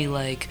very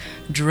like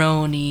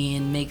droney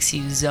and makes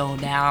you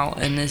zone out,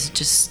 and is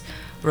just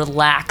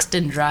relaxed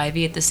and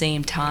drivey at the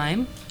same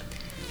time.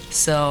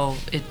 So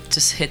it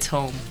just hits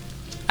home.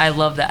 I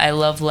love that. I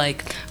love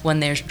like when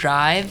there's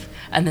drive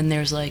and then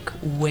there's like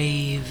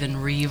wave and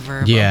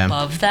reverb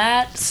above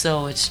that.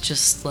 So it's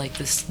just like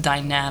this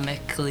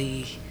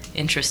dynamically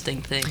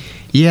interesting thing.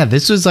 Yeah,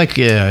 this was like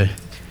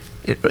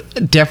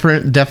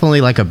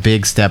definitely like a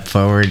big step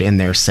forward in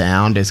their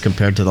sound as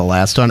compared to the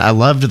last one. I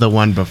loved the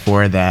one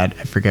before that.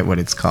 I forget what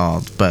it's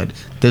called, but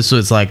this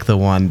was like the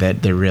one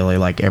that they really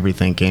like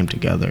everything came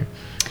together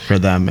for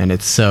them, and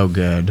it's so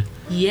good.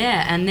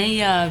 Yeah, and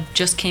they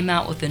just came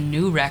out with a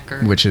new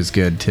record, Which is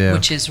good too.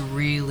 which is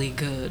really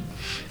good.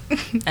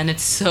 And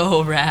it's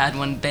so rad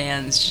when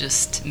bands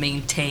just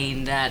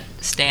maintain that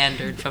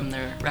standard from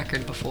their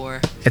record before.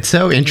 It's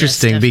so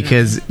interesting definitely.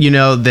 because you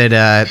know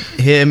that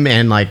him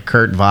and like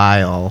Kurt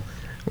Weill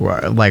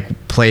were,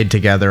 like played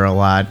together a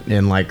lot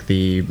in like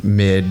the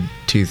mid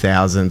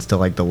 2000s to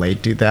like the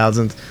late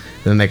 2000s.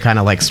 Then they kind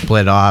of like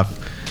split off,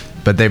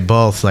 but they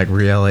both like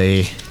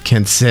really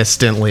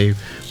consistently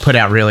put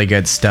out really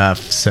good stuff.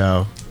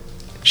 So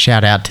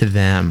shout out to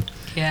them.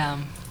 Yeah.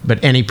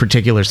 But any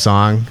particular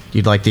song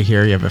you'd like to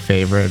hear? You have a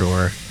favorite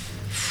or?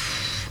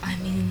 I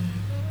mean,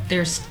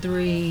 there's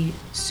 3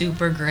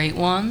 super great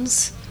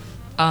ones.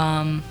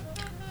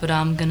 But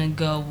I'm gonna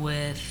go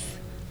with...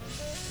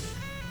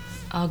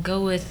 I'll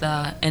go with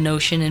An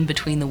Ocean in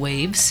Between the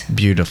Waves.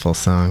 Beautiful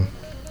song.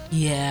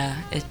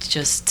 Yeah, it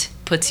just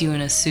puts you in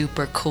a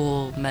super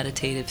cool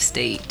meditative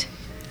state,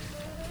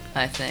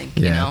 I think,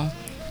 you Yeah. know?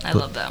 I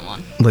love that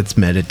one. Let's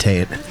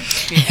meditate.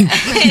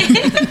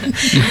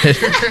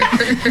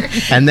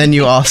 And then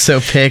you also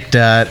picked,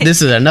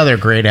 this is another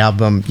great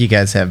album. You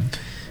guys have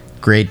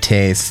great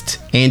taste.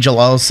 Angel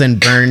Olsen,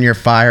 Burn Your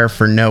Fire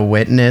for No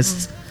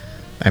Witness.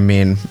 I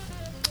mean,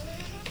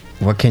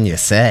 what can you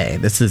say?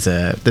 This was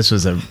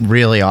a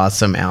really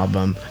awesome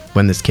album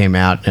when this came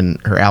out,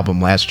 and her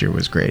album last year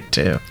was great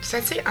too. Does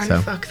that say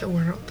Unfuck the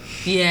World?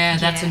 Yeah,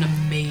 that's an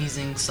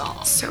amazing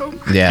song. So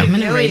Yeah. I'm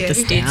gonna write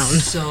this brilliant. down.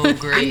 It's so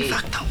great.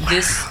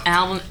 This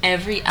album,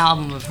 every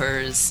album of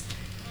hers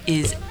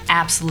is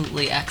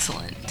absolutely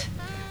excellent.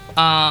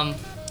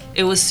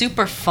 It was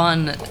super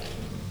fun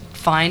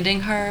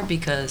finding her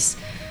because,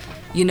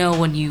 you know,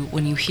 when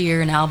you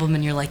hear an album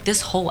and you're like,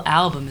 this whole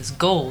album is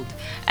gold,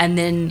 and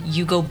then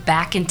you go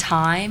back in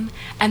time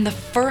and the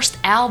first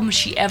album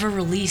she ever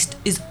released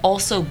is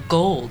also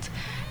gold,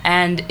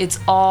 and it's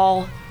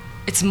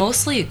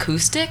mostly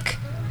acoustic,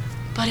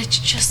 but it's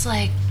just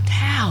like,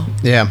 how?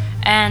 Yeah.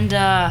 And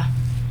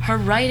her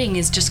writing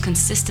is just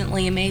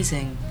consistently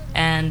amazing.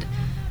 And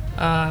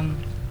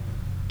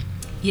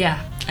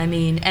yeah, I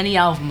mean, any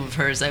album of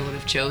hers I would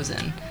have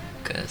chosen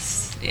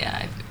because,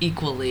 yeah, I'm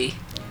equally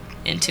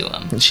into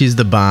them. She's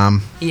the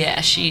bomb. Yeah,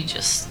 she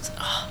just,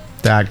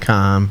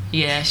 .com.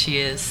 yeah, she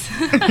is.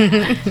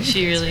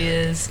 She really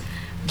is.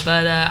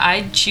 But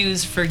I'd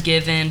choose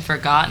Forgiven,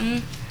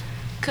 Forgotten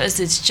because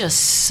it's just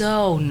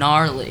so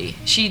gnarly.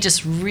 She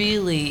just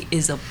really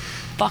is a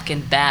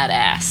fucking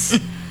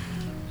badass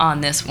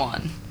on this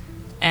one.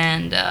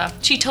 And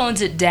she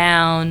tones it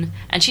down,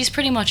 and she's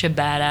pretty much a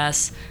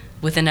badass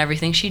within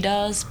everything she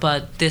does,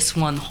 but this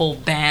one, the whole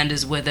band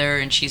is with her,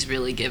 and she's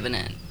really giving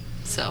it.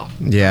 So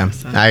Yeah,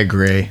 I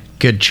agree.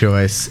 Good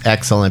choice.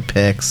 Excellent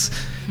picks.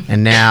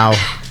 And now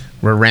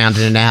we're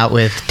rounding it out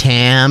with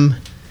Tam.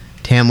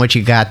 Tam, what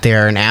you got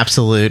there? An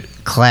absolute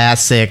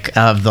classic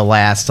of the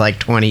last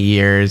 20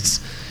 years.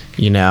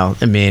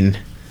 I mean,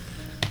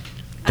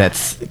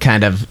 that's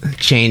kind of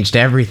changed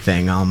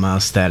everything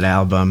almost, that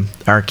album.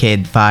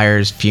 Arcade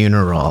Fire's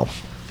Funeral.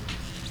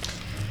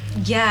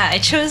 Yeah, I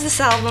chose this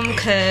album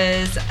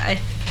because I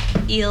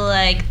feel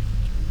like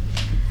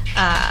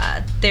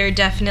they're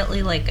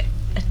definitely like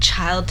a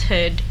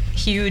childhood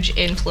huge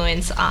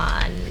influence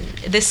on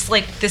this.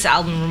 This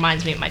album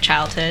reminds me of my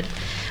childhood,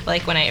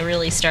 like when I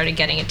really started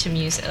getting into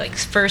music,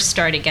 first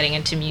started getting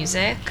into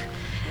music,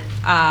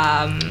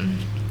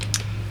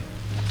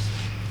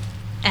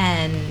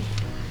 and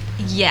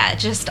yeah,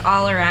 just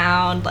all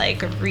around a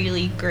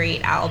really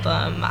great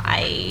album.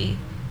 I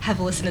have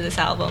listened to this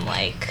album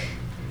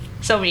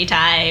so many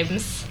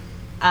times,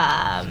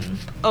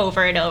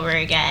 over and over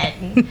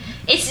again.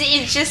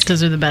 It's just,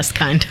 Those are the best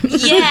kind.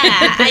 yeah,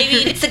 I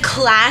mean, it's a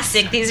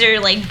classic. These are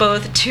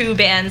both two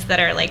bands that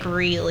are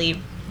really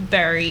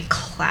very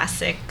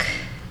classic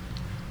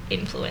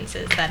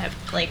influences that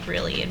have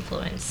really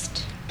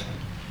influenced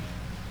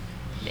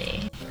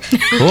me.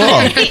 Cool.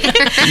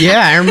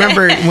 Yeah, I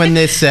remember when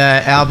this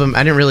album,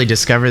 I didn't really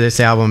discover this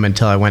album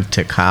until I went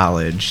to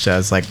college. So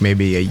it was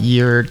maybe a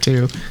year or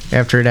two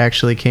after it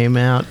actually came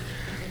out.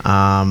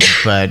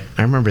 But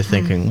I remember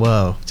thinking,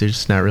 whoa, there's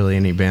just not really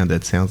any band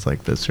that sounds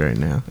like this right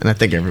now. And I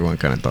think everyone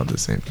kind of thought the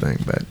same thing.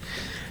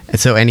 And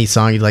so any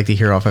song you'd like to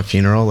hear off a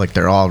Funeral,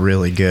 they're all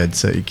really good,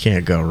 so you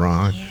can't go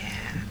wrong. Yeah.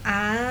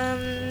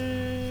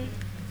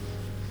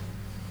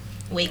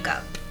 Wake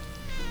Up.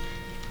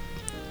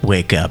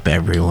 Wake up,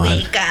 everyone.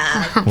 Wake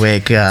up.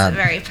 Wake It's up. a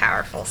very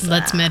powerful song.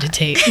 Let's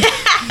meditate.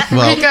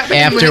 Well, Wake up,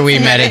 after we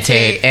let's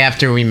meditate,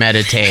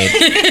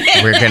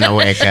 we're going to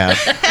wake up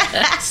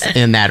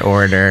in that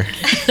order.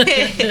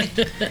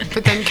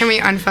 But then can we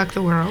unfuck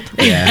the world?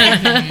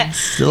 Yeah.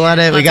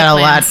 We got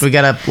plans.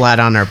 a lot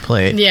on our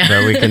plate, Yeah.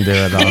 but we can do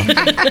it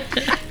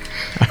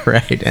all. All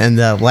right. And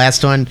the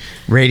last one,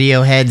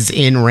 Radiohead's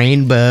In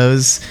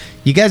Rainbows.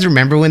 You guys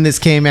remember when this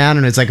came out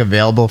and it's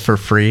available for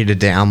free to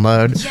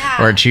download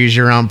Yeah. or choose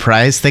your own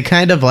price? They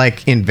kind of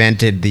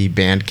invented the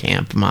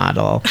Bandcamp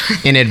model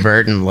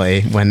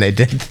inadvertently when they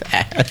did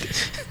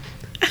that.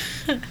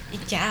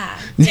 Yeah.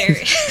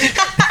 It's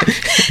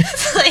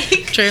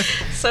True.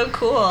 so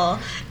cool.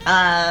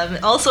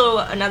 Also,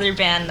 another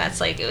band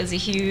that's it was a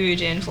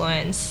huge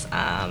influence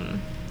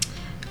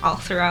all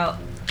throughout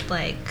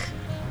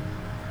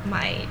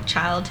my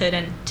childhood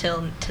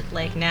until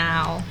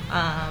now.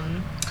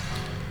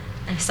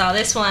 I saw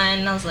this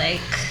one. I was like,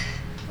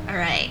 all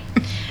right.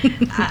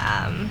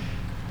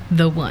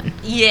 The one.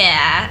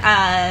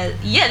 Yeah.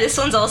 This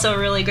one's also a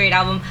really great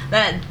album.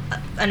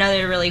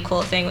 Another really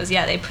cool thing was,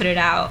 they put it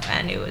out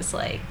and it was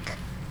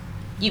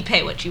you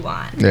pay what you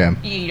want. Yeah.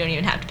 You don't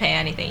even have to pay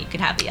anything. You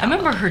could have the I album.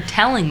 remember her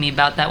telling me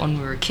about that when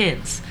we were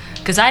kids.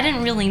 Because I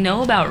didn't really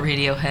know about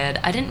Radiohead.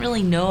 I didn't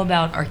really know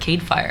about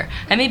Arcade Fire.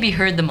 I maybe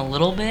heard them a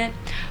little bit,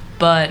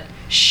 but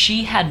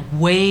she had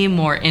way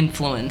more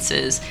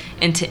influences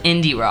into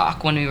indie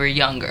rock when we were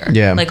younger.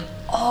 Yeah.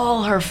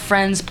 All her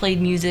friends played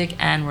music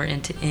and were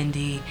into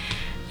indie.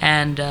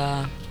 And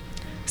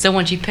so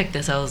when she picked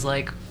this, I was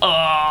like,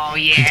 oh,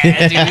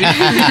 yeah, dude.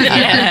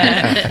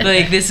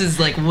 Yeah. This is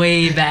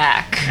way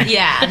back.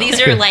 Yeah,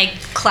 these are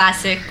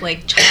classic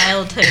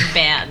childhood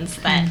bands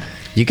that.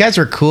 You guys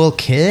were cool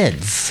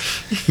kids.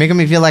 Making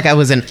me feel like I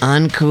was an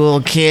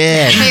uncool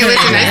kid. Hey,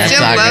 listen, I It's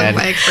still all love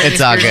good. Britney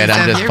It's all Spears good. and I'm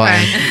stuff. just You're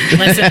playing.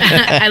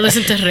 fine. I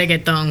listen to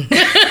reggaeton.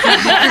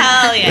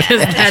 Hell yeah.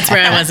 That's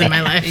where I was in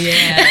my life.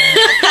 Yeah.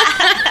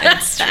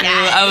 It's true.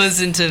 I was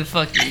into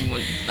fucking,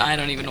 I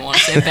don't even want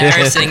to say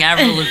embarrassing,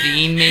 Avril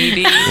Lavigne,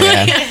 maybe.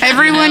 Yeah.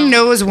 Everyone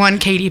knows one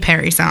Katy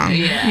Perry song.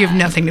 Yeah. You have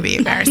nothing to be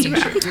embarrassed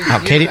about.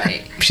 Oh, Katie,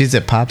 right. she's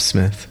at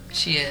Popsmith.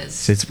 She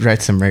is. She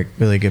writes some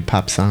really good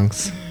pop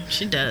songs.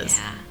 She does.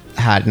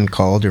 Hot and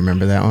Cold,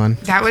 remember that one?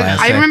 That was.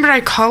 Classic. I remember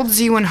I called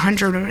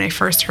Z100 when I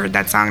first heard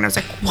that song, and I was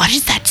like, "What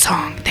is that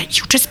song that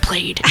you just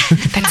played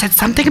that said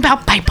something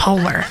about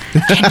bipolar?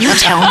 Can you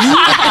tell me?"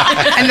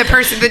 And the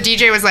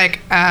DJ was like,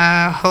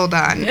 "Hold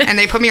on," and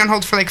they put me on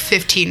hold for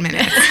 15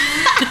 minutes.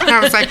 And I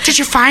was like, "Did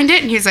you find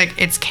it?" And he was like,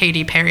 "It's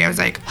Katy Perry." I was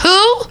like,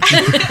 "Who?"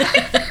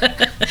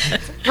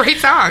 Great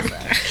song.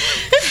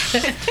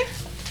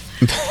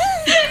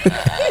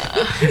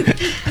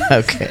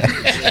 Okay.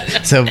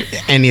 So,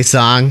 any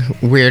song?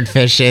 Weird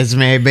Fishes,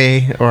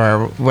 maybe?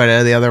 Or what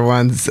are the other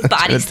ones?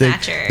 Body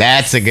Snatchers.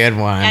 That's a good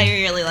one. I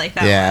really like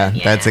that Yeah,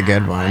 one. that's a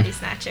good one. Body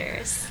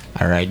Snatchers.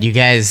 All right. You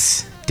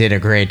guys did a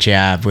great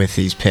job with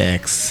these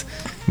picks.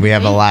 We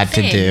have a lot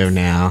to do Thanks.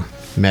 now.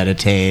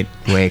 Meditate,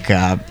 wake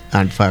up,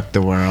 unfuck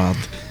the world,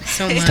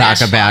 So much.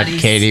 talk about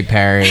bodies. Katy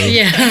Perry.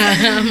 Yeah.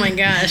 Oh my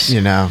gosh.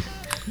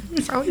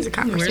 It's always a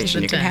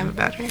conversation you can have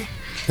about her.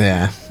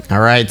 Yeah. All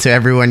right. So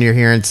everyone, you're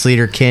hearing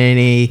Sleater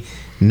Kinney,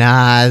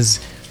 Nas,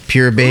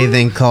 Pure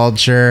Bathing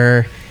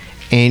Culture,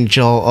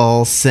 Angel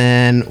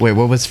Olsen. Wait,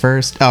 what was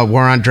first? Oh,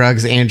 War on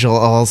Drugs, Angel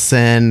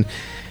Olsen,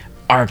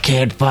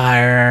 Arcade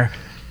Fire,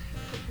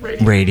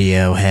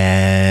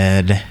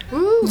 Radiohead.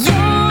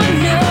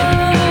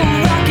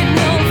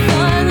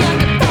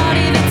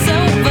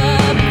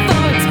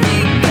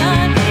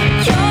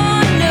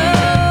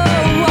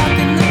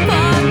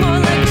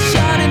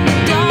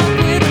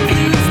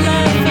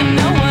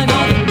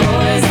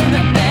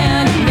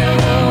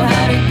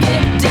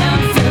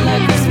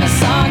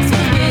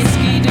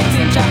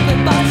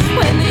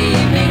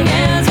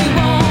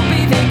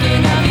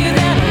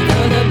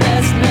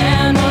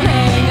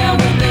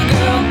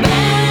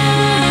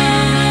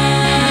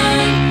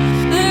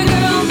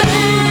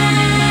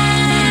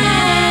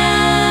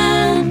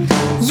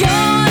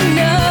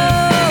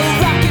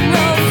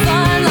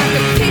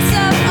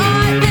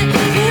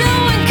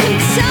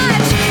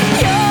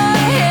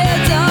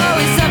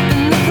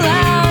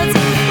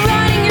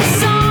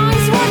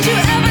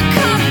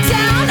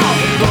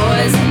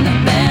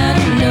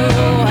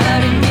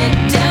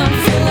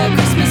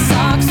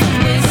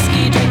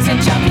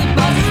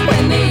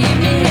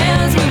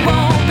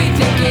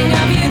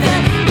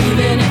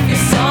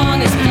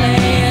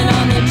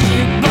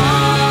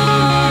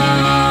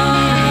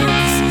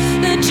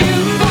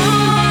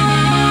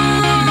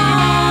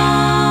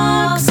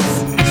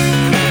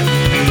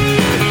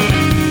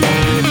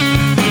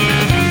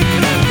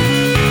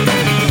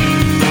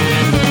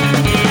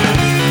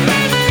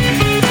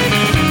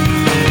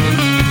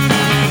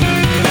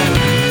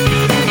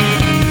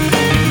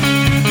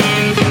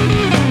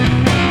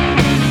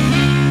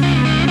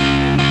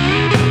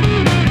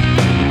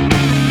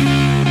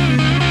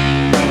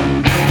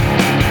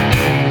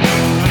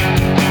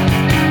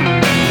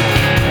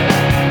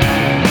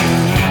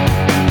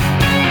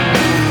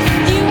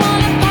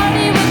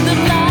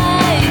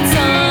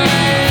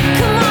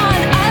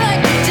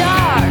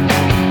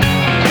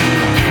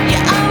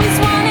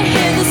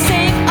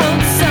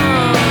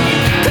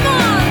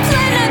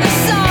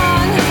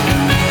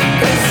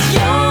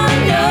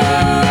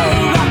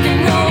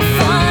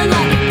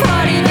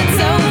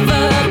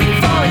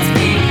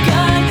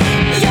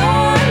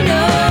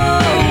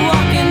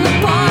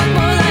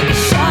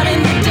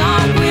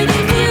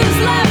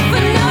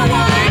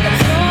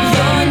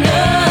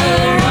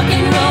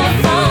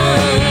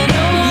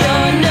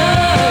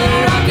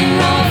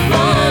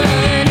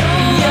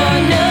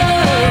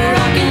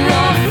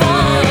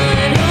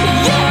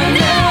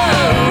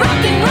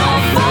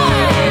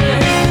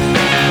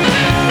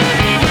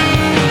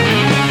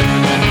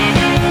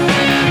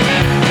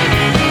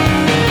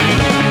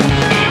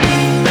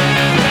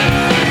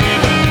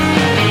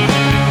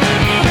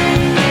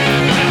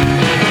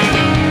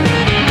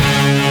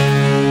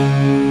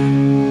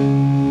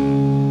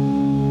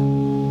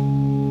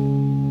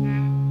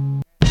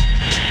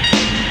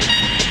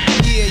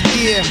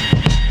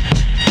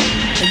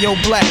 Yo,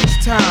 Black,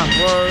 it's time,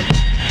 word.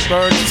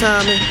 Bird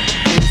timing.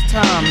 It's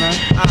time, man.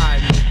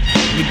 Alright,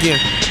 begin.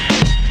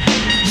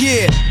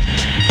 Yeah,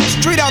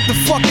 straight out the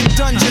fucking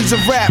dungeons of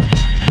rap,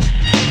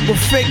 where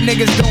fake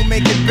niggas don't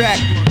make it back.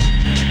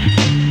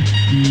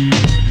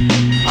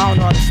 I don't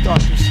know how to start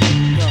this shit.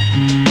 Yo.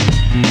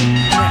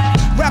 Yeah.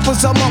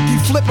 Rappers are monkey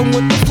flipping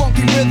with the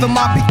funky rhythm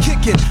I be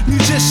kicking.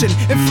 Musician,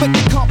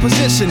 inflicting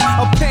composition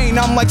of pain.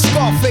 I'm like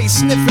Scarface,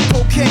 sniffing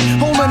cocaine,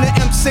 holding an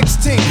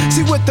M16.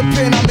 See with the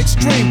pen I'm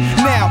extreme.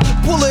 Now,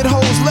 bullet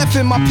holes left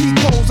in my peak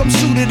holes. I'm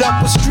suited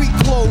up with street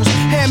clothes.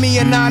 Hand me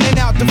a 9 and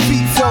out the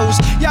feet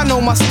foes. Y'all know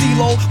my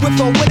stilo, with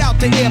or without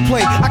the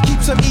airplay. I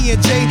keep some E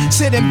and J,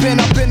 sitting bent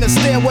up in the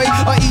stairway,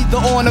 or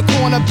either on the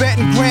corner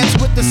betting grants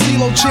with the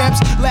CeeLo champs.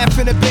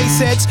 Laughing at bass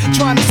heads,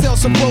 trying to sell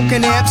some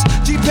broken amps.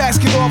 G-Packs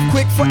get off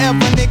quick forever.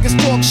 Niggas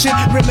talk shit,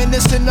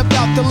 reminiscing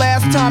about the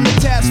last time the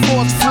task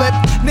force flipped.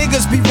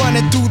 Niggas be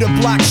running through the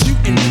block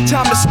shooting.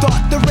 Time to start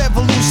the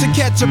revolution.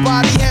 Catch a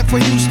body head for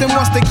Houston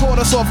once they caught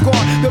us off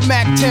guard. The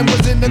Mac 10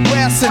 was in the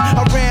grass and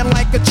I ran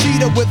like a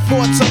cheetah with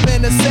thoughts of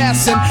an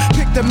assassin.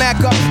 Picked the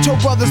Mac up,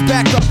 told brothers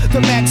back up.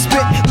 The Mac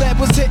spit,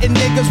 lead was hitting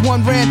niggas.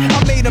 One ran,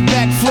 I made a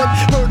backflip.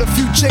 Heard a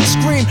few chicks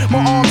scream,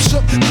 my arm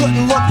shook,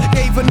 couldn't look.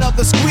 Gave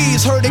another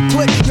squeeze, heard it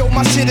click. Yo,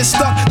 my shit is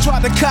stuck.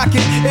 Tried to cock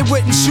it, it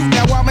wouldn't shoot.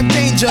 Now I'm in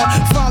danger.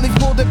 Finally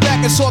pulled it back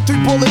and saw 3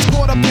 bullets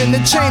caught up in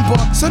the chamber.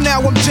 So now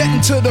I'm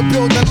jetting to the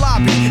building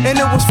lobby, and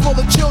it was full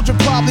of children,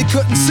 probably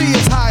couldn't see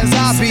as high as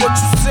I be.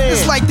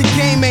 It's like the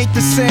game ain't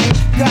the same.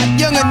 Got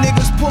younger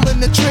niggas pulling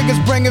the triggers,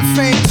 bringing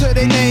fame to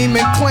their name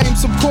and claim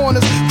some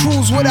corners.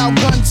 Cruise without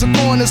guns or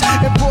corners.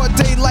 In broad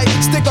daylight,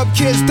 stick up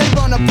kids, they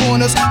run up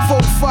on us.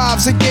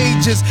 4-5s and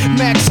gauges,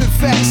 max and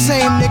facts.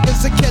 Same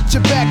niggas that catch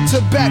you back to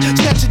back,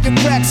 snatching your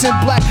cracks in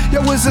black. Yo,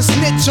 is a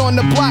snitch on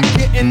the block,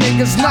 getting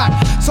niggas knocked.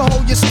 So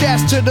hold your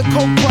stash till the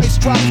coke price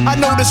drop. I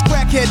know this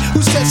crackhead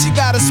who says she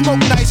gotta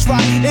smoke nice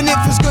rock, and if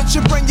it's good,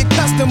 you bring your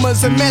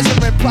customers and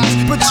measuring plots.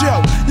 But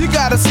yo, you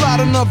gotta slide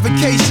on a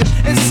vacation.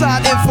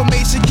 Inside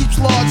information keeps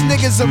large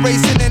niggas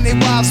erasing and they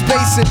wives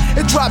spacing.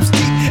 It drops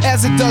deep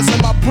as it does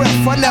in my breath.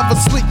 I never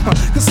sleep,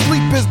 cause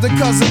sleep is the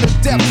cousin of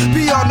death.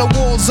 Beyond the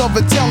walls of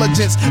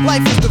intelligence,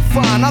 life is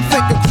defined. I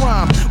think of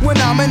crime when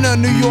I'm in a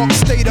New York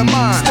state of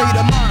mind. State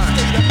of mind.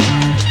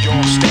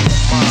 Your state of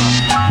mind.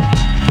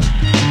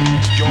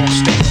 Your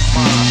state of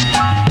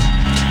mind.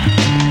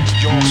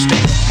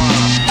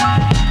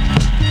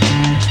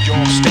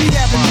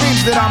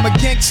 proves that I'm a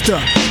gangster.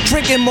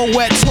 Drinking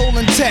Moet's,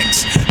 holding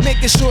texts,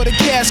 making sure the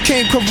cash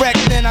came correct.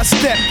 Then I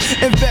step,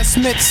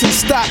 investments and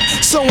stock,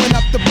 sewing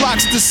up the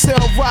blocks to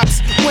sell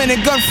rocks.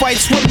 Winning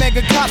gunfights with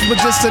mega cops, but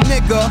just a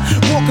nigga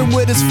walking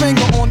with his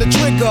finger on the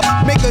trigger.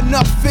 Make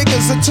enough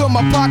figures until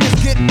my pockets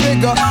get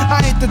bigger.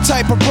 I ain't the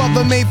type of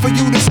brother made for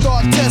you to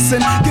start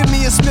testing. Give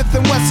me a Smith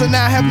 & Wesson,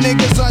 I have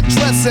niggas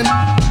undressing.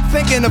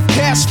 Thinking of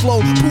cash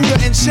flow,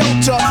 Buddha and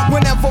shelter.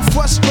 Whenever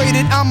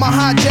frustrated, I'm a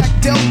hijack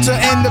Delta.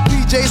 And the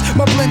PJs,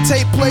 my blend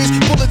tape plays,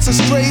 bullets are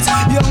strays.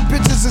 Young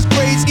bitches is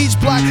grades, each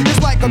block is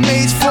like a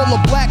maze full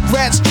of black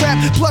rats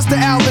trapped. Plus the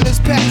Allen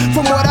is packed.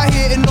 From what I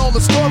hear in all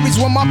the stories,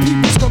 when my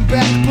peoples come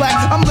back black,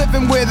 I'm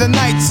living where the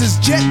nights is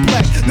jet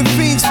black. The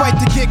fiends fight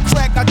to get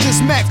cracked, I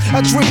just max.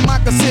 I dream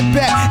I could sit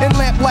back and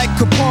lamp like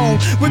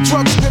Capone with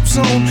drug strips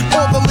on.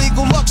 All the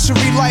legal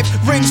luxury life,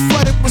 rings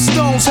flooded with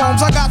stones. Homes,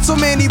 I got so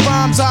many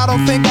rhymes, I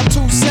don't think I'm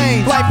too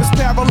sane. Life is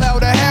parallel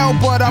to hell,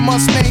 but I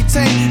must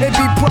maintain and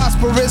be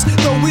prosperous.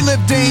 Though we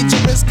live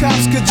dangerous,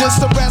 cops could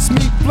just arrest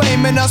me,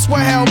 blaming us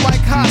we're held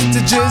like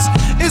hostages.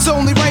 It's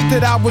only right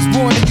that I was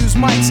born to use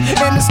mics,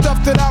 and the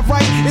stuff that I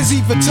write is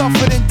even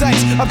tougher than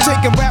dice. I'm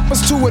taking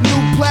rappers to a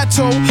new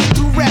plateau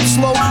through rap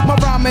slow. My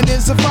rhyming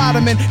is a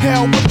vitamin,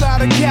 hell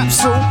without a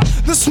capsule.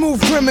 The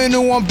smooth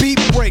criminal on beat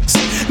breaks.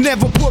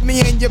 Never put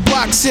me in your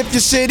box if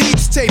your shit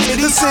eats tape.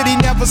 The city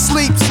never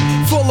sleeps,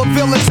 full of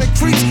villains and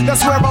creeps.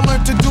 That's where I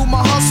learned to do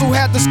my hustle.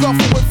 Had to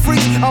scuffle with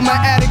freaks. I'm an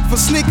addict for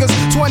sneakers,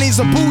 20s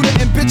a Buddha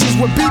and bitches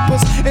with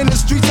beepers. In the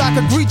streets I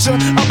could greet ya.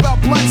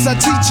 About blunts I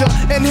teach ya.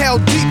 Inhale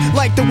deep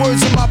like the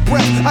words in my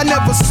breath. I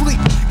never sleep,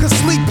 cause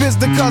sleep is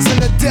the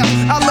cousin of death.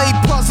 I lay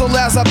puzzle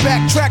as I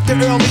backtrack to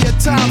earlier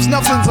times.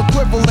 Nothing's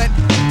equivalent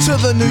to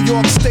the New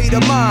York state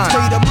of mind.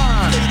 State of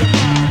mind.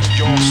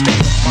 Your state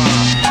of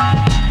mind.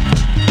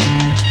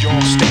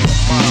 Your state of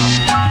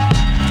mind.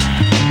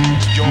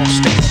 Your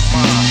state of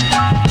mind.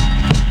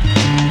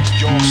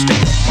 Your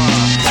state of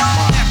mind.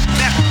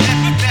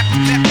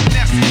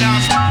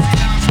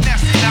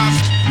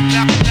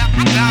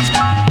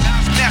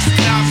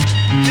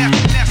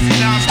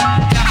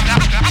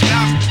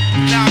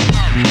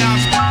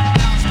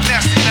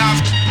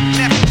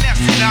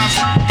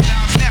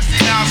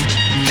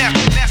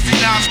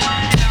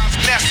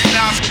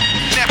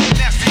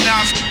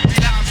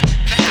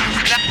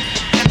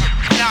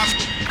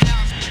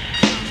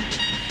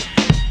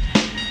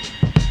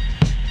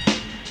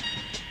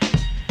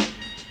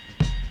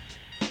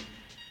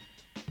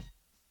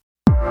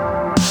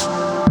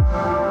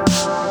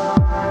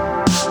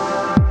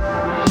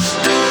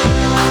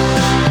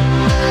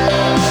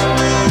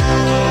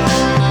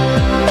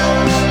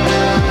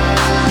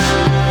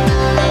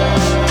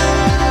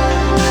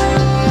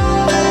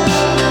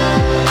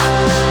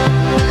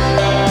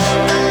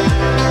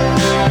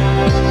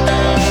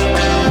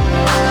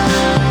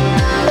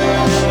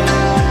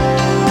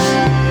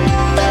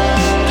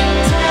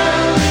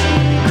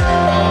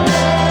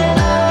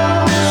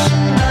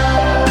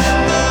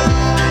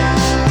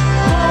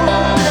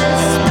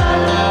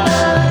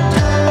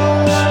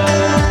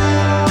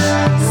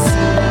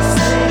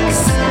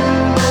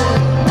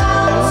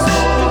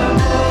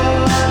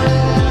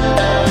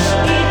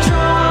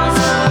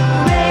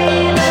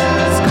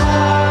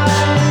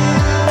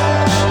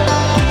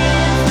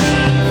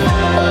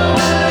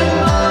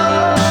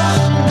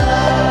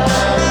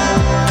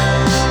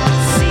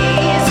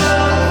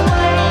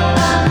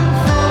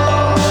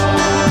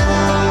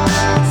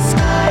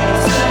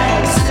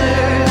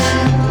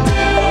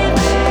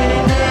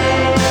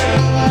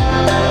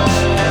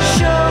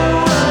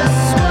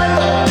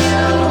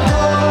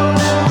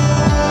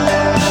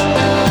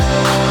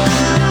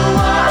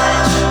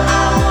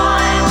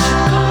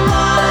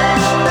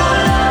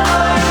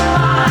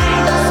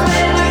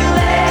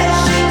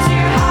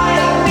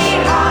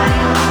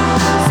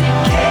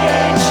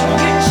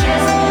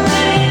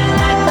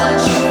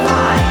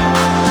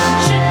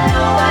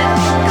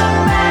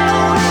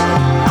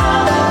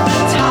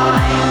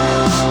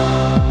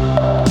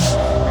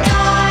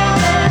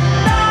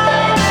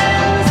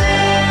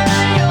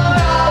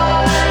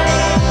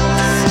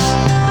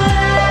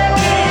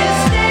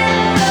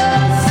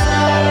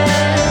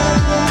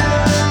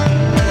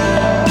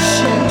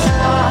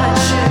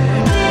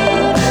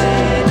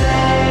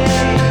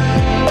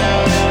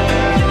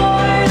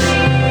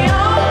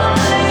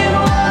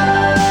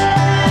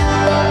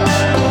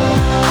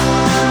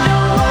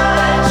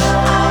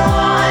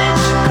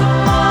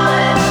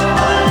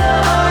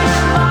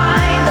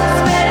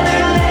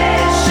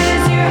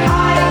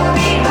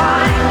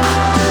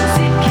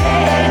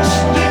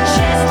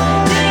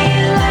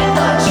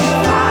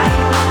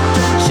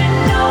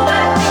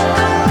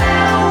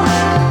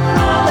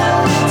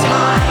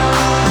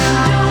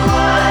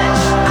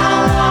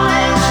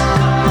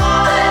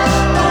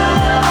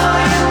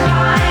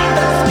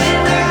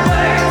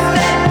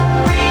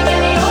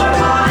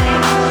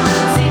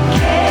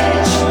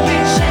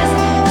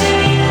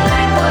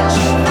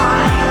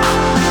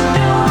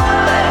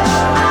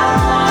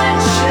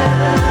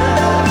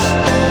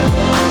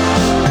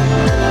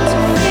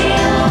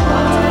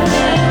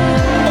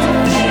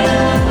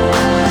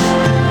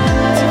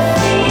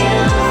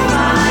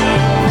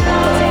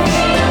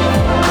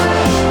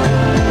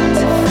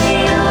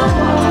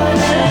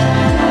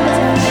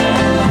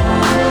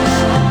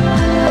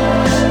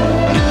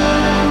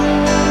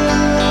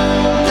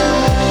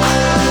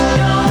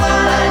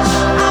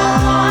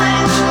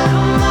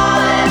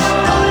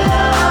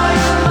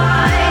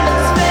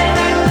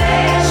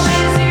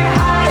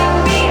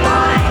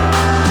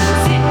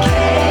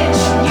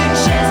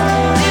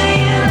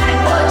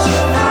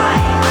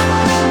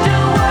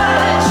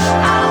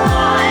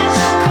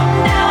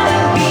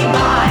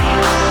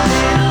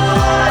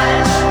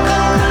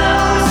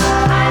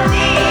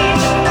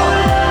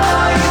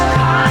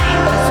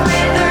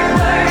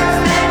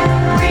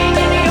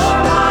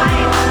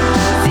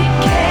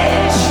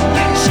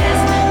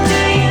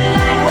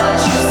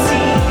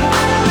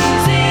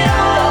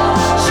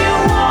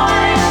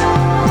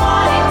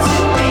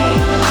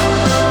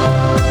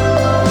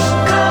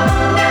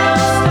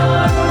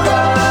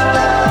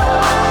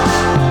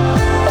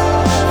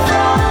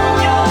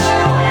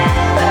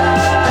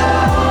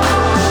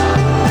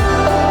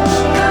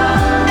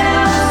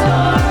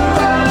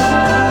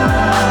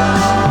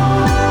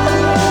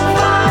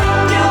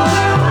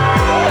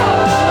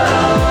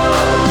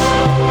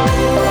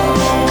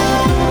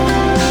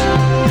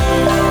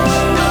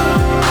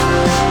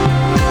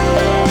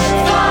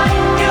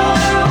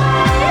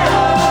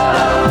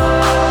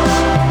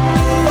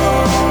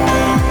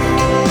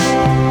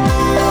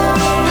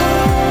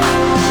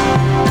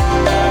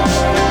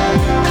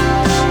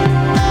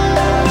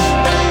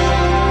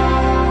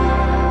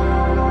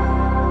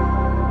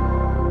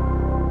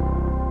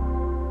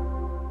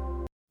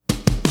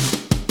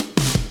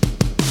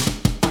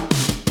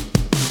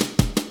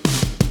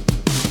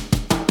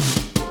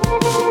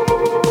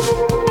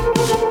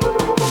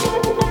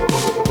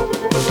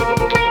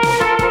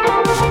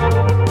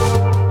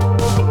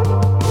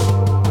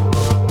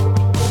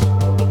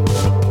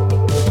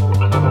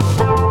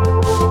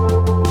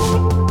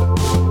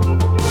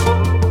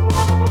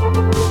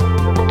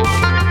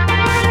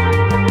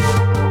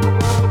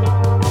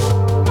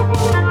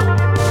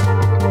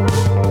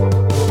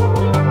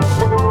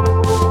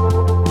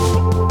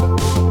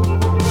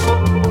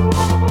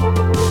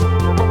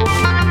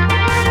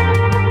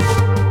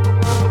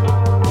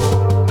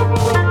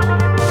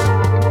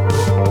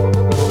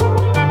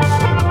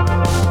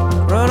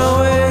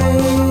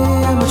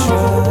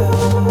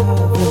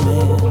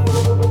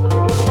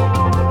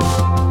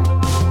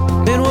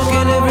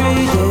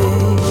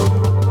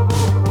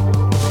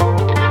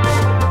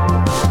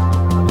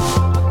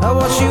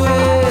 what she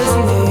wears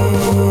and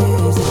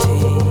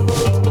hesitate.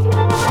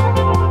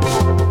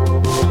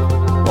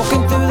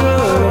 Walking through the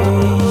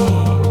rain,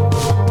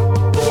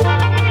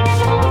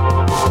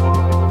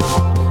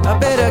 I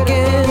bet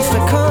against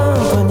the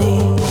company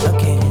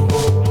again.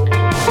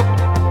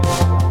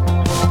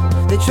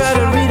 They try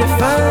to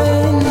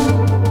redefine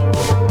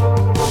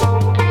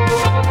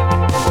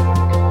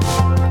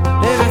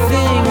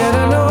everything that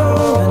I know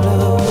and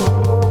love.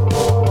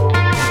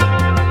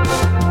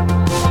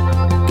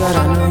 God, I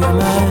know you're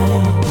mine.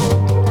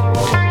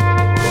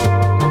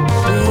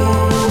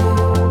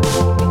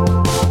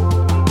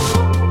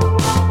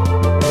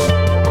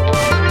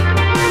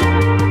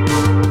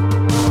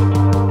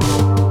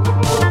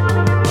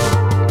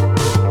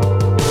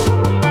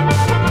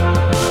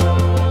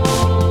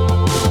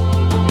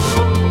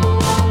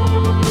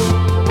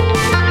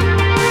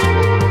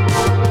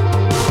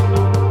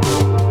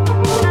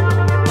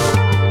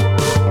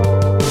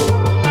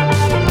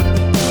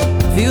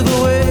 Feel the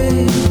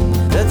way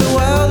that the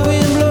wild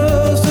wind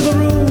blows through the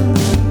room,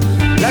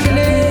 like a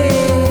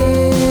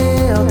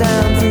nail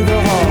down through the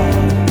heart,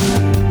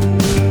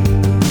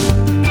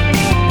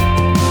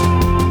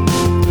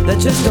 that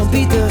just don't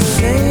beat the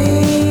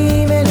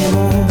same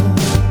anymore,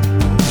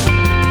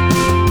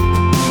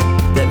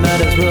 that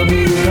might as well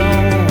be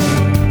gone.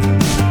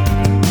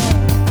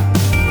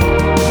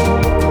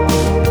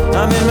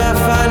 I'm in my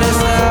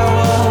finest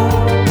hour.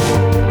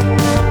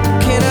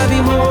 Can I be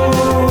more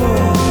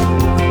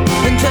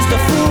than just a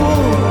fool?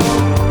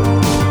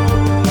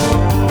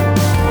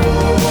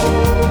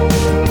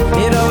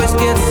 It always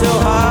gets so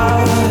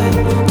hard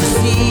to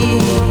see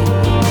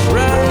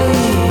right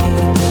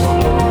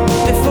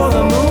before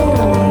the moon.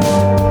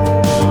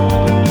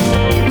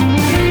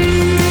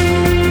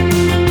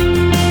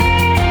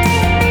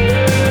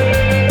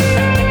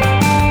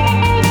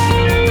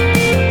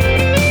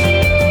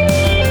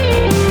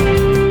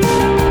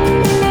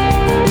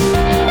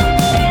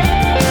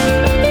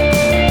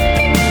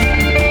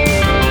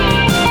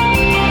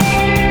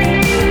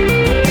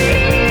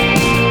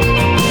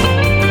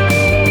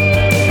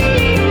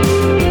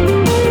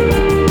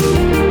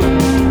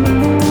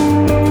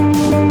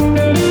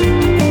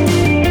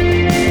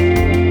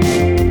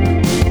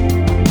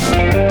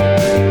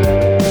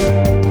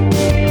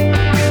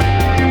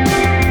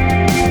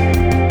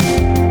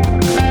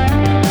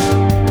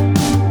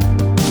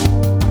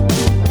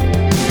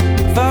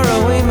 Far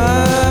away,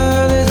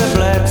 there's a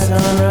black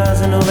sun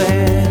rising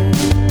overhead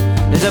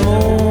as I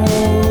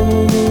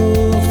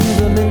move through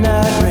the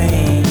midnight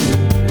rain.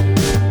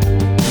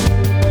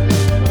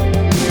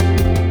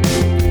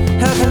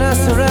 How can I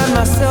surround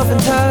myself in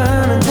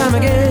time and time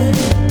again?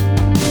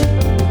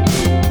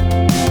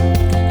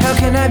 How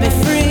can I be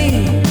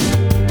free?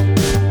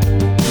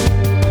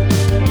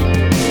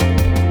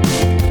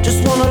 Just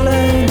wanna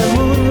lay in the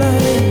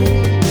moonlight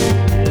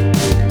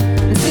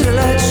and see the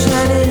light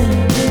shining.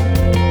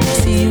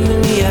 See you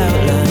in the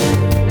outline.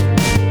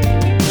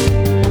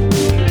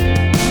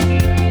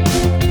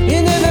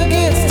 It never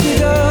gets too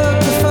dark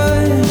to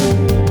find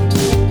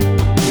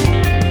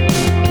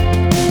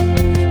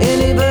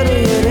anybody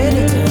at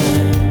any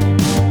time.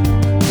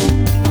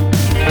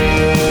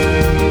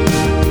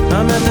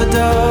 I'm at the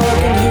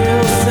darkened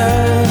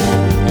hillside,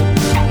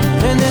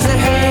 and there's a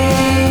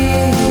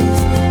haze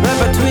right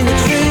between the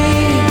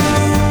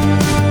trees.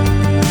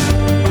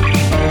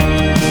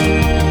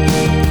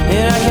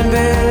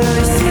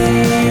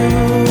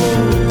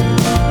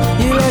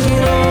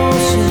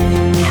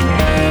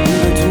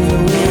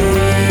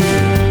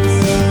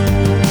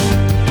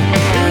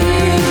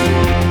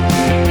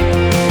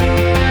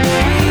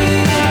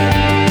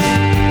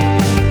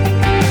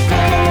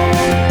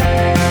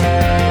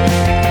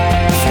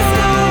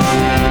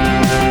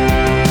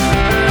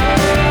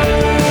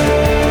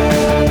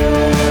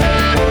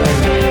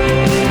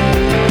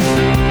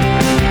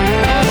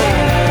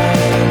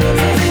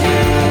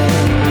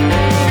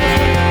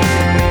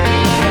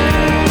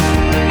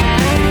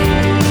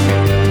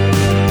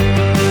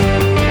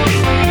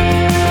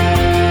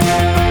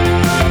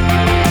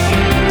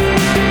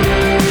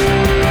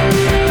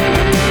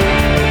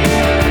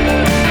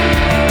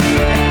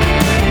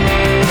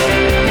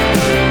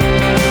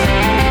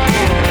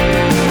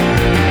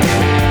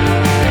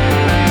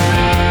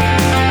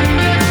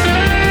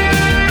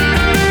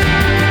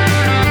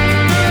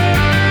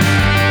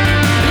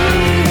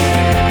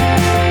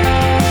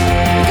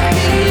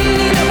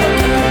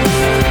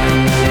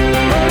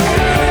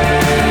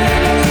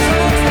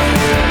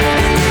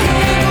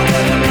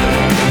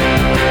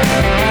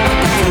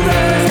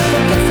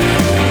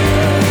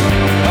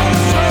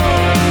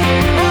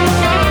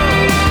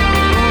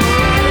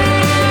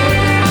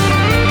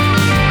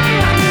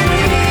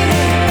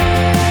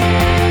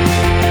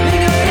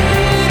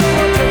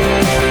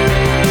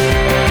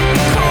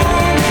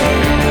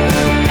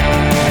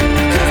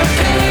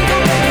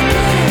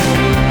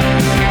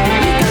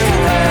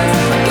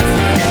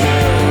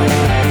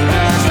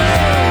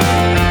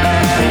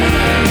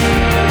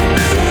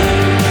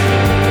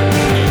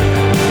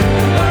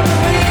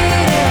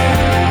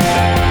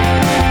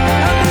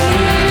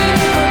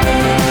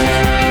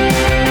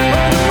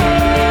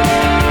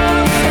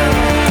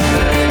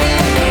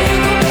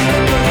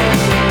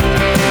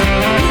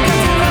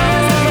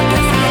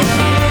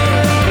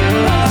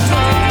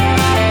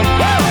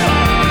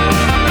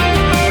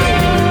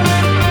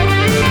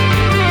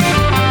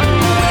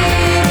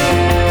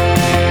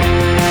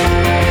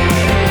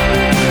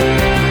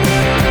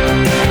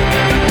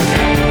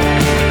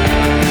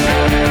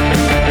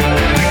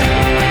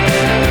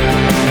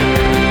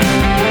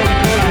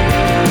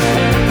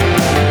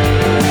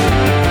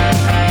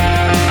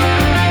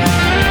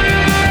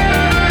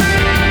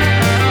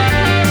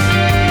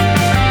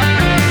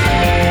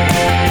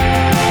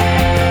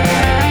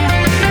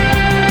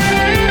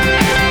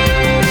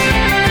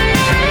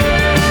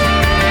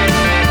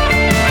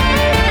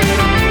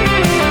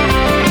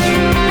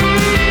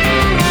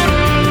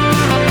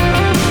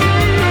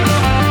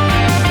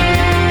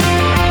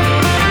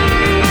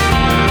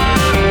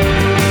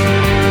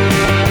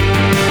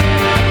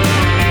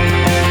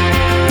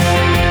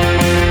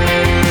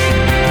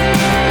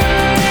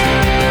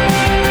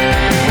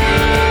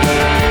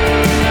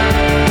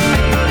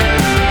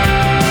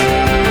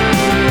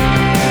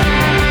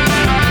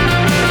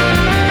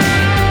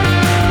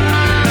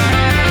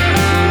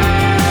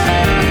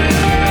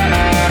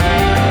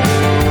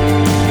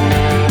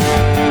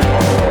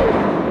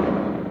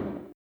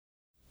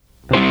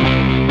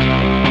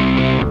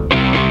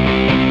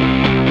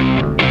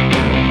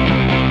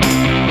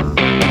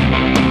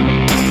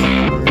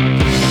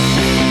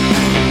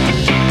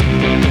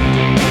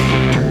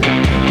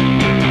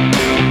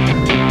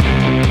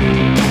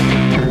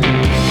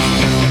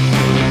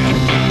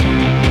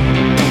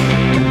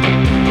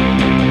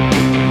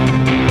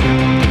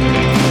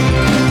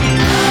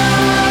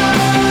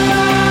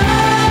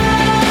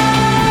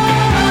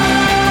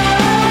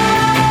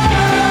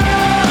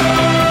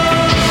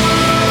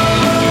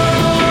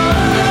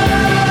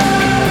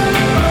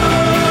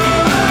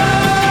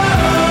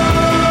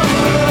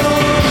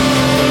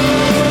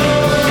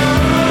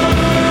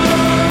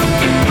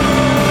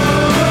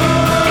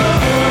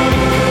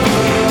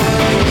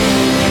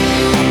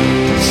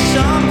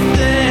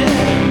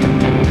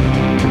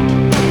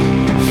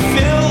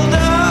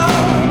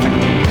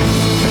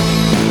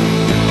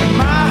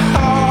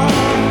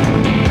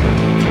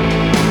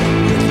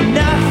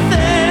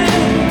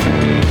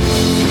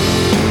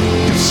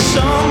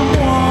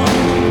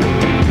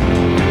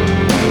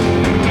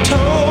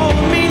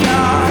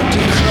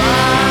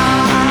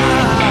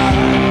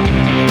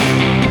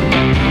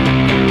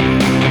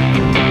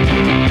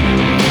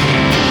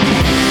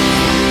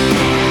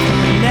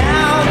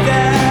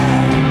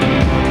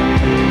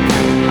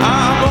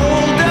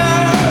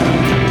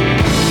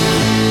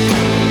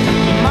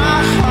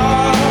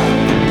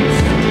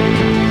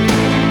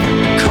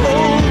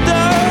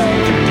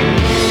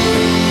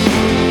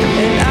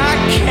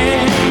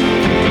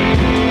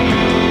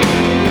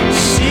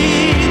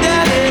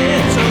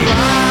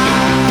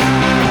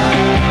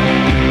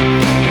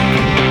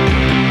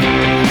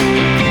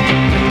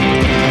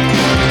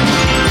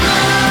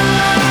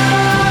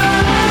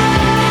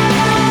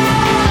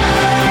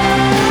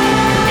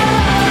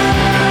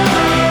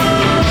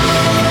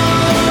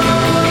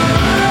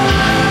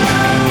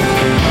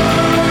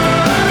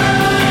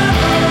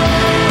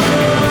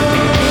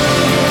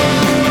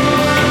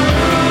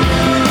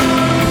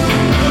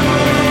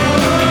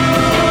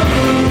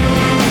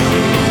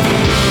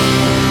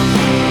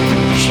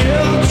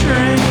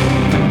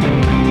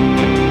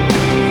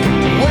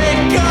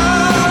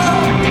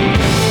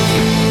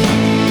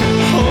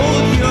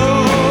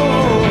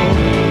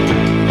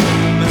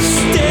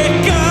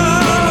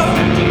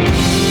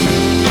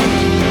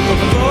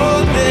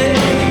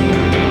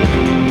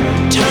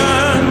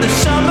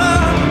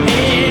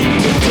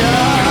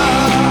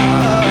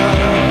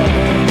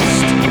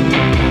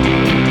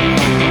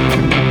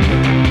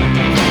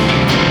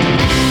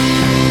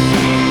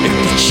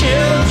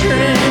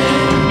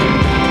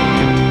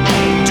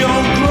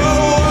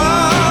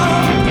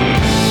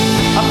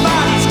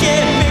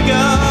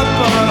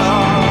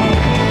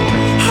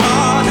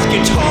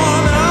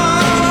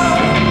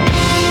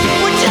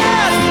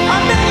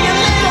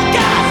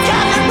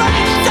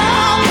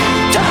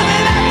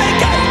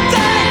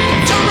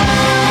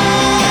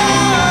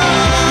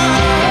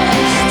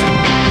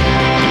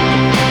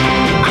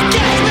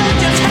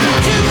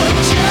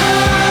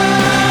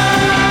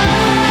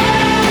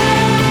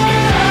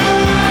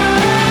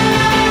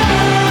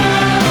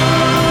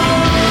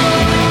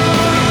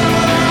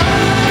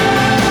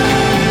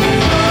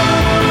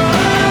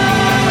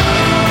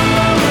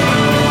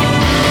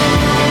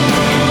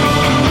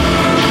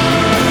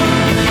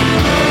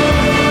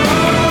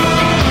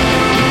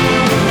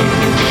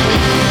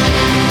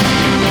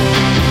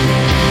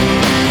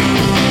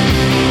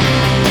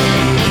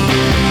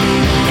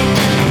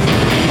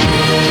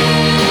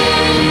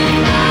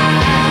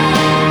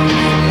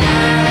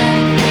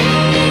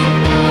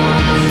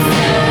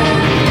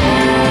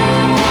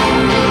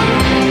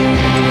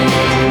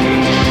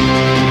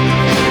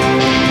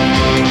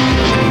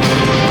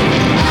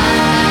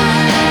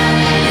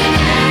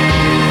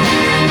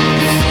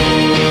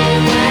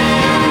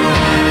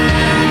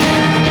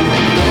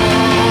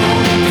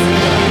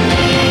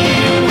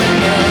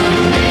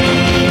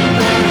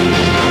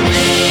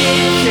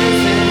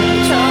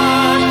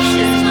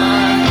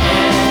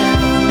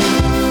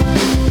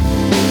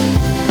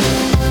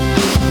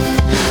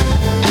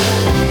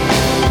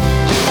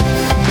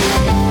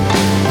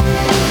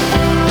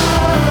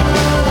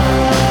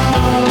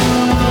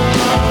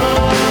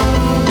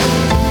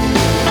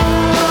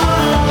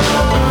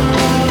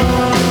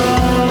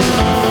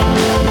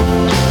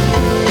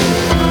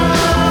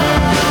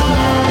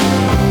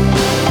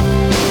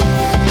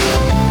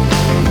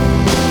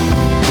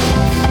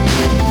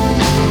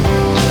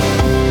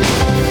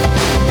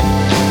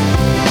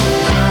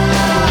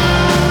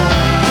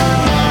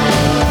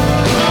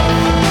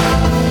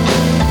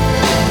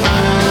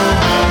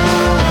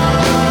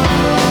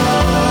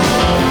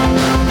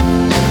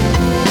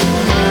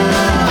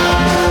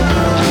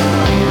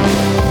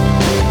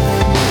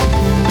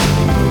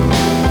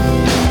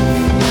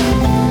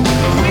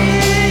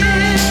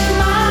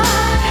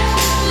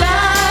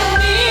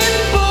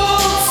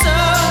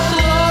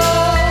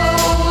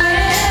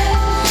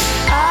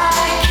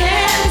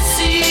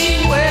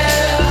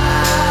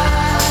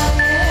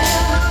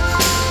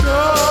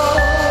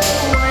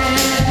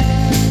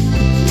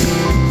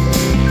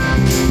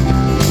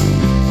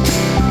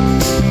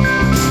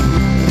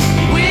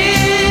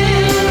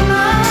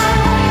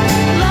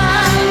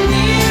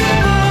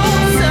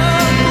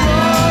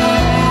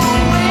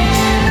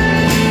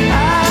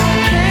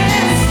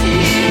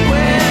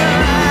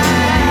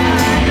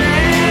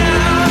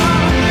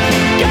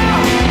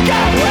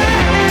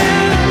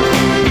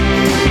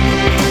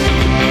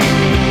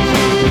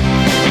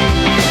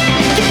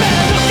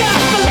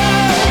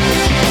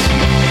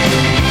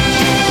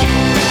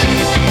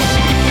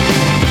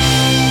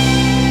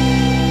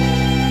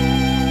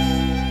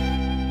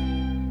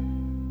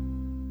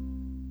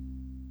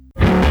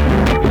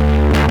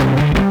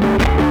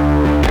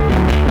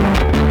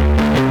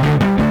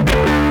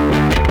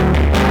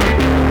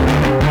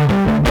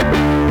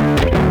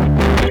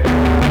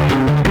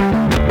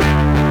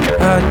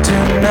 do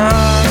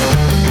not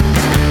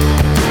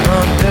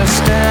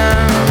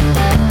understand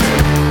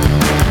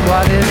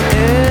what it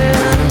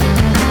is.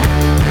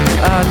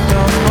 I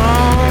don't know.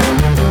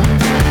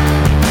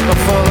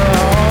 For the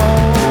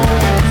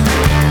holes,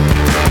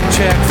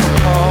 check for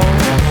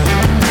holes.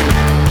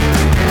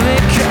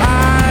 Blink your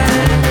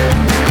eyes,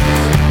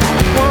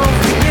 won't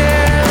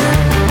forget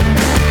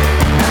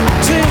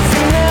to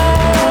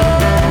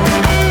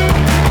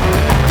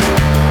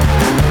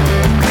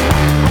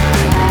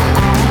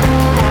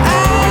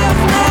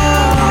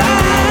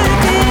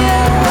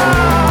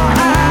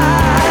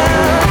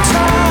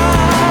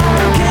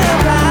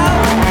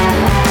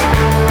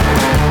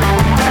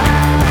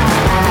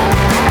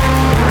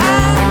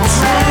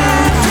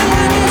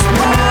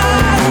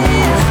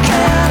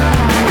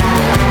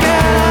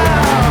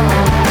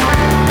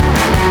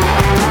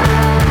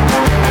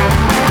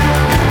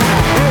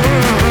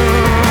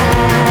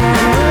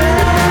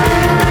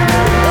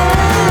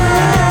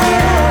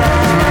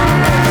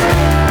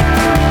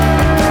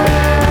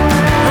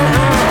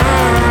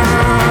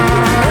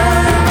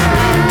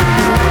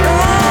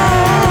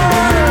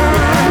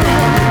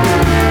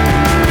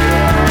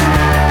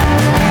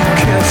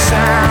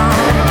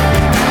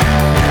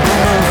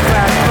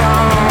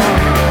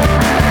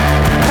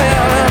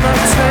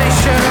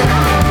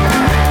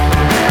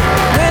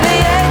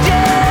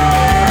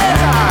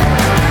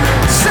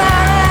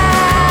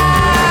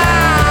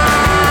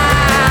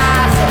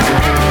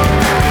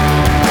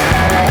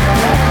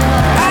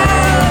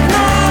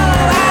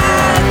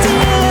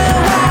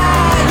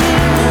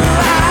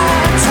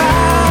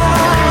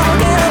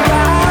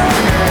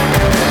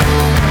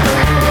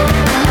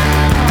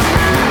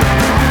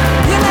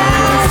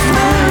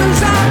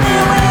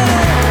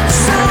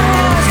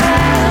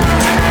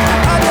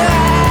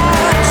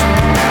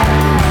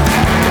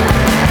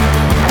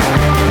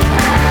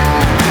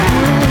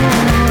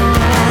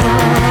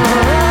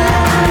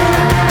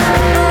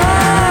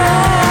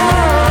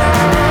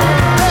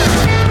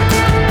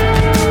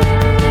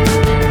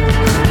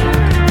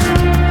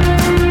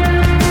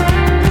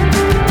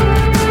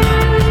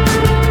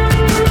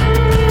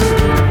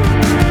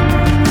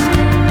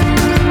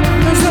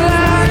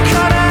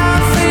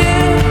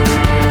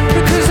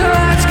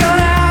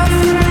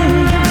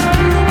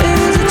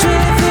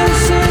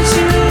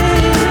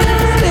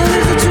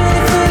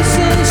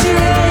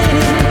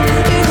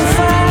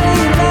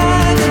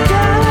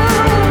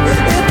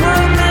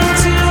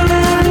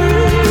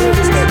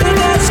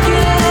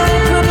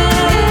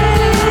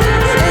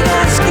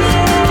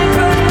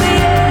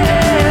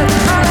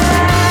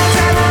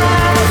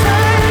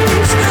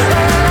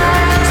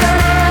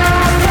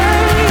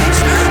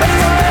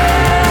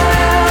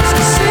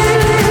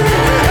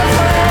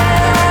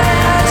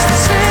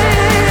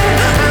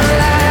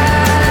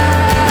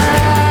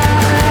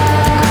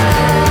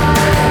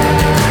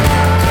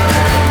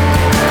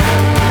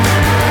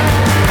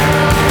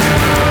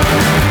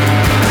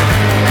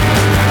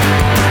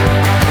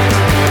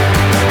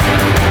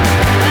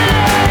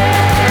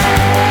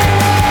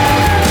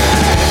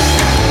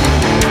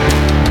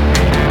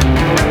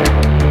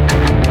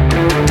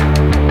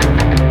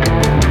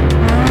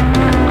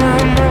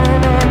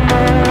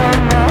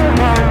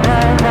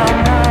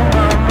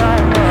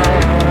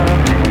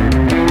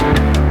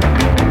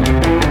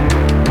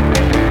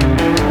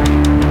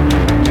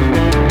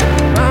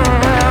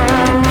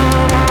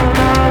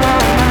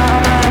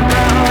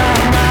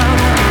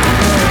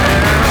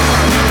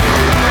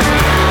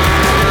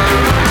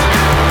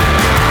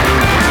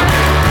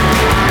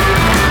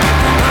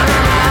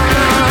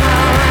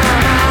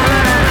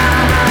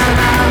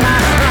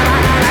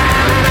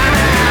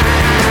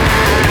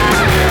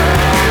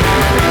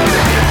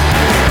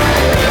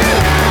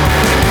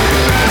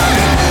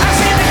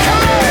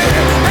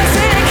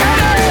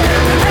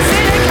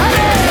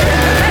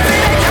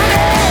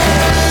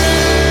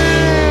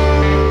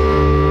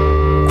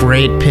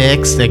Great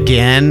picks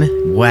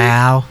again.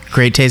 Wow.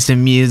 Great taste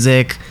in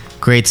music.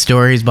 Great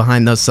stories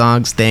behind those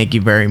songs. Thank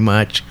you very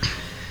much.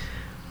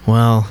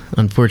 Well,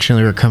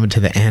 unfortunately, we're coming to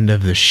the end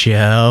of the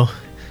show.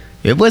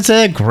 It was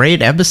a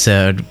great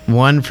episode.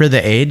 One for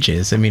the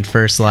ages. I mean,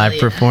 first live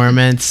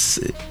performance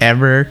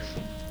ever.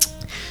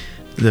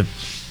 The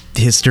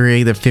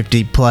history, the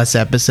 50-plus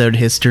episode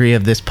history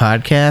of this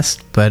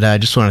podcast. But I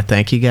just want to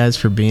thank you guys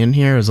for being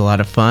here. It was a lot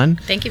of fun.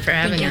 Thank you for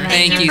having us.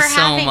 Thank you for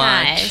so having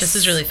much. us. This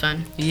is really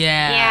fun.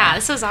 Yeah.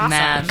 This was awesome.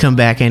 Mad. Come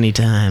back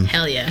anytime.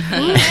 Hell yeah.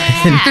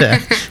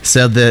 And,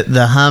 so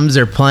the Hums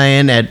are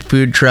playing at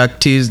Food Truck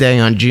Tuesday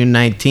on June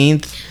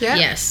 19th. Yeah.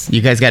 Yes.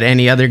 You guys got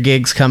any other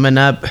gigs coming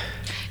up?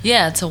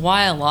 Yeah, it's a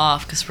while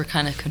off because we're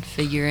kind of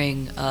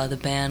configuring the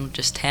band,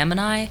 just Tam and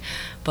I.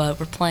 But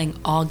we're playing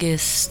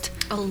August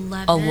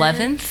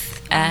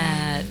 11th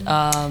at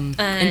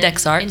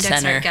Index Art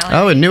Center. Gallery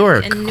Oh, in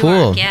Newark. in Cool.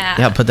 Newark, yeah.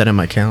 I'll put that on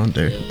my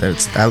calendar.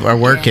 I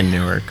work in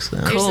Newark. So.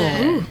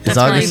 Cool. It's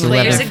August We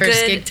played 11th. our a first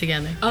good- gig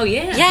together. Oh,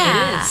 yeah.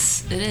 Yeah.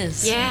 It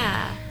is.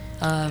 Yeah.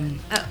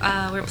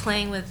 We're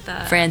playing with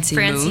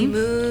Francie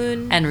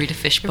Moon And Rita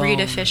Fishbone.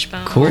 Rita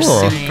Fishbone. Cool. We're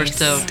super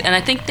stoked. And I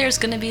think there's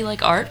going to be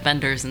like art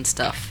vendors and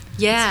stuff.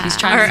 Yeah. He's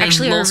trying to.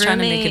 actually, Lowell's our trying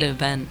to make it an roommate-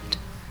 event.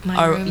 My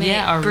Our- roommate,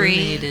 yeah, our Bree,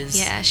 roommate is-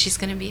 Yeah, she's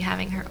gonna be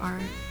having her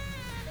art.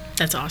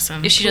 That's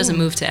awesome. If she doesn't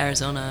move to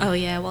Arizona. Oh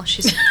yeah, well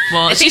she's.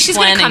 Well, I think she's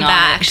gonna planning come on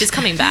back. it. She's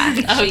coming back.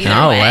 Oh, Either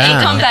Oh, way. wow.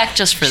 She'll come back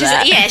just for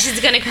that. Yeah, she's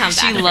gonna come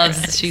She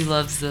back. She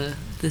loves the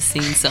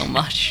scene so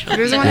much. Who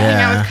doesn't want to hang out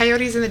Yeah. with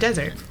coyotes in the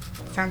desert?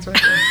 Sounds really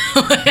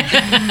cool.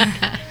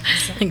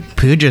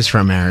 Pooja's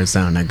from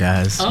Arizona,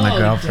 guys. My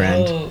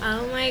girlfriend.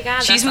 Oh my god.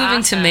 She's that's moving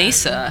awesome. to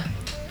Mesa.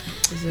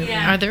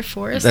 Are there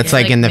forests? That's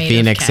They're, like in the made of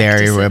Phoenix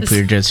area where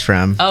cactuses? Pooja's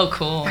from. Oh,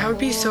 cool. That would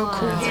be so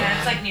cool.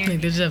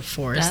 Like, there's a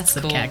forest That's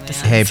of cool,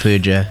 cactuses. Hey,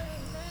 Pooja.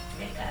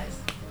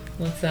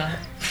 What's up?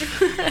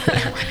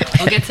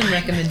 I'll get some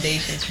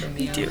recommendations from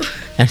you.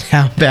 And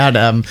how about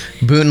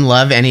Boot and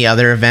Love? Any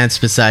other events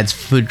besides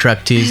Food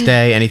Truck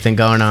Tuesday? Anything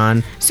going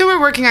on? So we're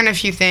working on a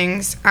few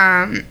things.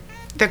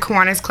 The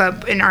Kiwanis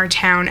Club in our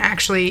town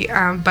actually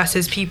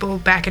buses people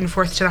back and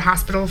forth to the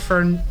hospital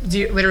for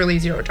literally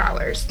 $0. You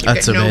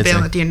That's get no amazing.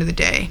 bill at the end of the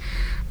day.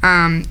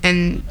 And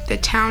the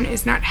town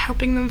is not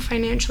helping them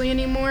financially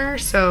anymore.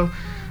 So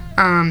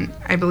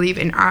I believe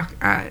in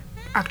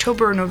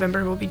October or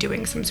November we'll be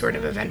doing some sort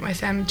of event with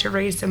them to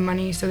raise some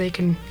money so they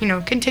can,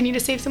 continue to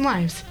save some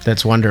lives.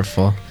 That's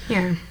wonderful.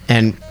 Yeah.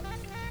 And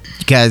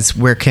guys,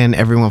 where can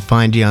everyone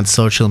find you on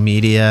social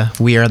media?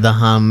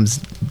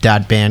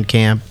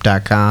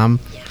 wearethehums.bandcamp.com.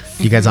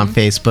 You guys on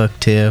Facebook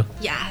too?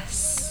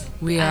 Yes.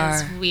 We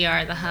As are. We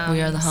are the Hums.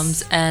 We are the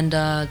Hums and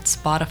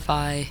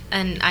Spotify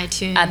And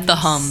iTunes. at the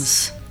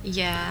Hums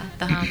Yeah,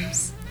 the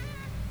Hums.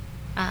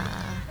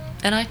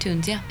 and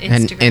iTunes. Yeah.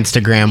 And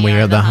Instagram, we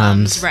are the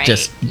Hums. Right.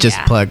 Just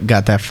yeah.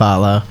 got that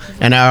follow.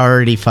 And I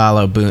already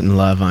follow Boot and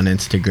Love on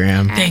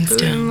Instagram. Thanks, Boot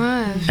Tom. and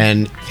Love.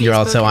 And you're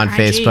also on and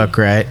IG. Facebook,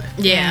 right?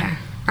 Yeah.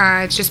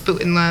 It's just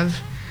Boot and Love.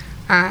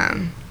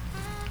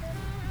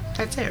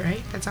 That's it,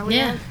 right? That's all we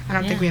Yeah, have? I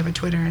don't think we have a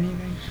Twitter or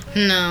anything.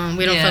 No,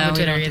 we don't Yeah, fuck with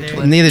we Twitter don't do either.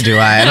 Twitter. Neither do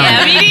I. I don't,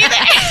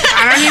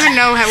 I don't even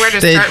know where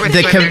to start with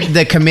Twitter.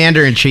 the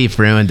commander in chief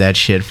ruined that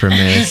shit for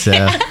me. So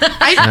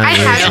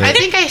I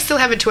think I still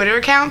have a Twitter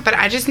account, but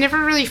I just never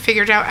really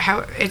figured out how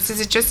is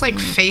it just like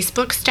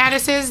Facebook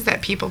statuses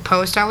that people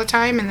post all the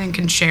time and then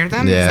can share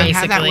them? Yeah. Is that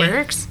how that Basically.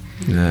 works?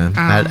 no,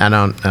 I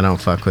don't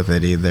fuck with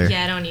it either.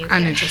 Yeah, I don't either.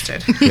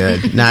 Uninterested.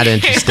 Good. Not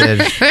interested.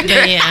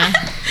 Yeah.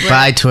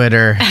 Bye,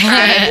 Twitter.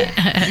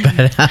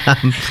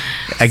 But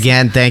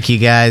again, thank you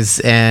guys.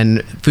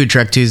 And Food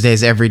Truck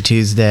Tuesdays every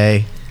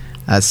Tuesday,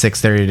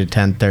 6:30 to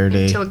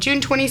 10:30. Till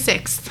June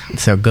 26th.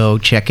 So go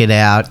check it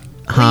out.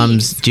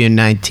 Hums, June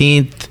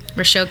 19th.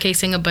 We're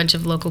showcasing a bunch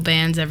of local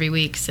bands every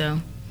week,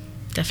 so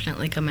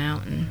definitely come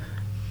out. And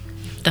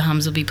the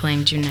Hums will be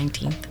playing June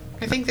 19th.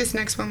 I think this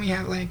next one we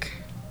have like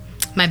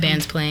My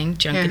band's playing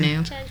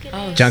Junkanoo.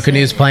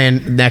 Junkanoo's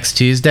playing next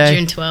Tuesday.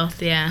 June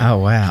 12th, yeah. Oh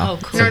wow. Oh,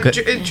 cool. So no, good.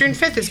 June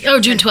 5th is Oh,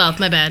 June 12th,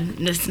 my bad.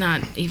 It's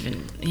not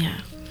even,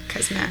 yeah.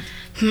 because math.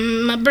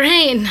 My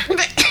brain.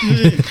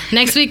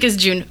 Next week is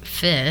June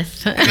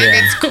 5th. I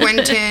think it's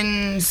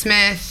Quentin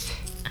Smith.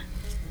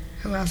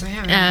 Who else I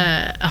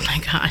have? Oh my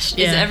gosh. Is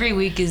Yeah. every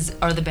week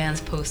are the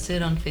bands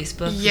posted on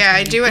Facebook? Yeah,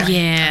 I do it.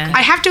 Yeah.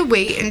 I have to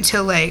wait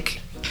until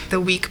like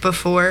the week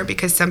before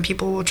because some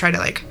people will try to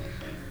like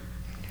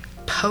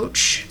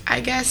poach, I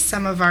guess,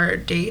 some of our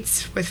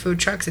dates with food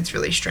trucks. It's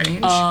really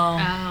strange.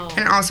 Oh.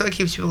 And also it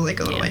keeps people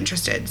like a little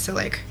interested. So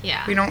like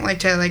Yeah. we don't like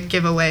to like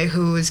give away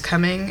who is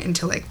coming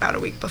until like about a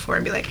week before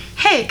and be like,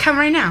 hey, come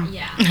right now.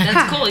 Yeah.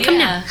 That's cool.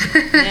 Yeah.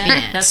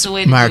 Yeah. That's the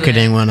way to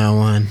Marketing do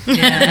 101. it.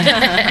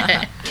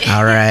 Yeah.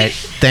 All right.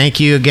 Thank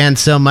you again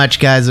so much,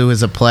 guys. It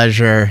was a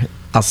pleasure.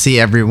 I'll see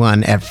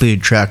everyone at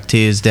Food Truck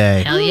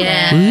Tuesday. Hell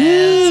yeah.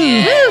 Woo.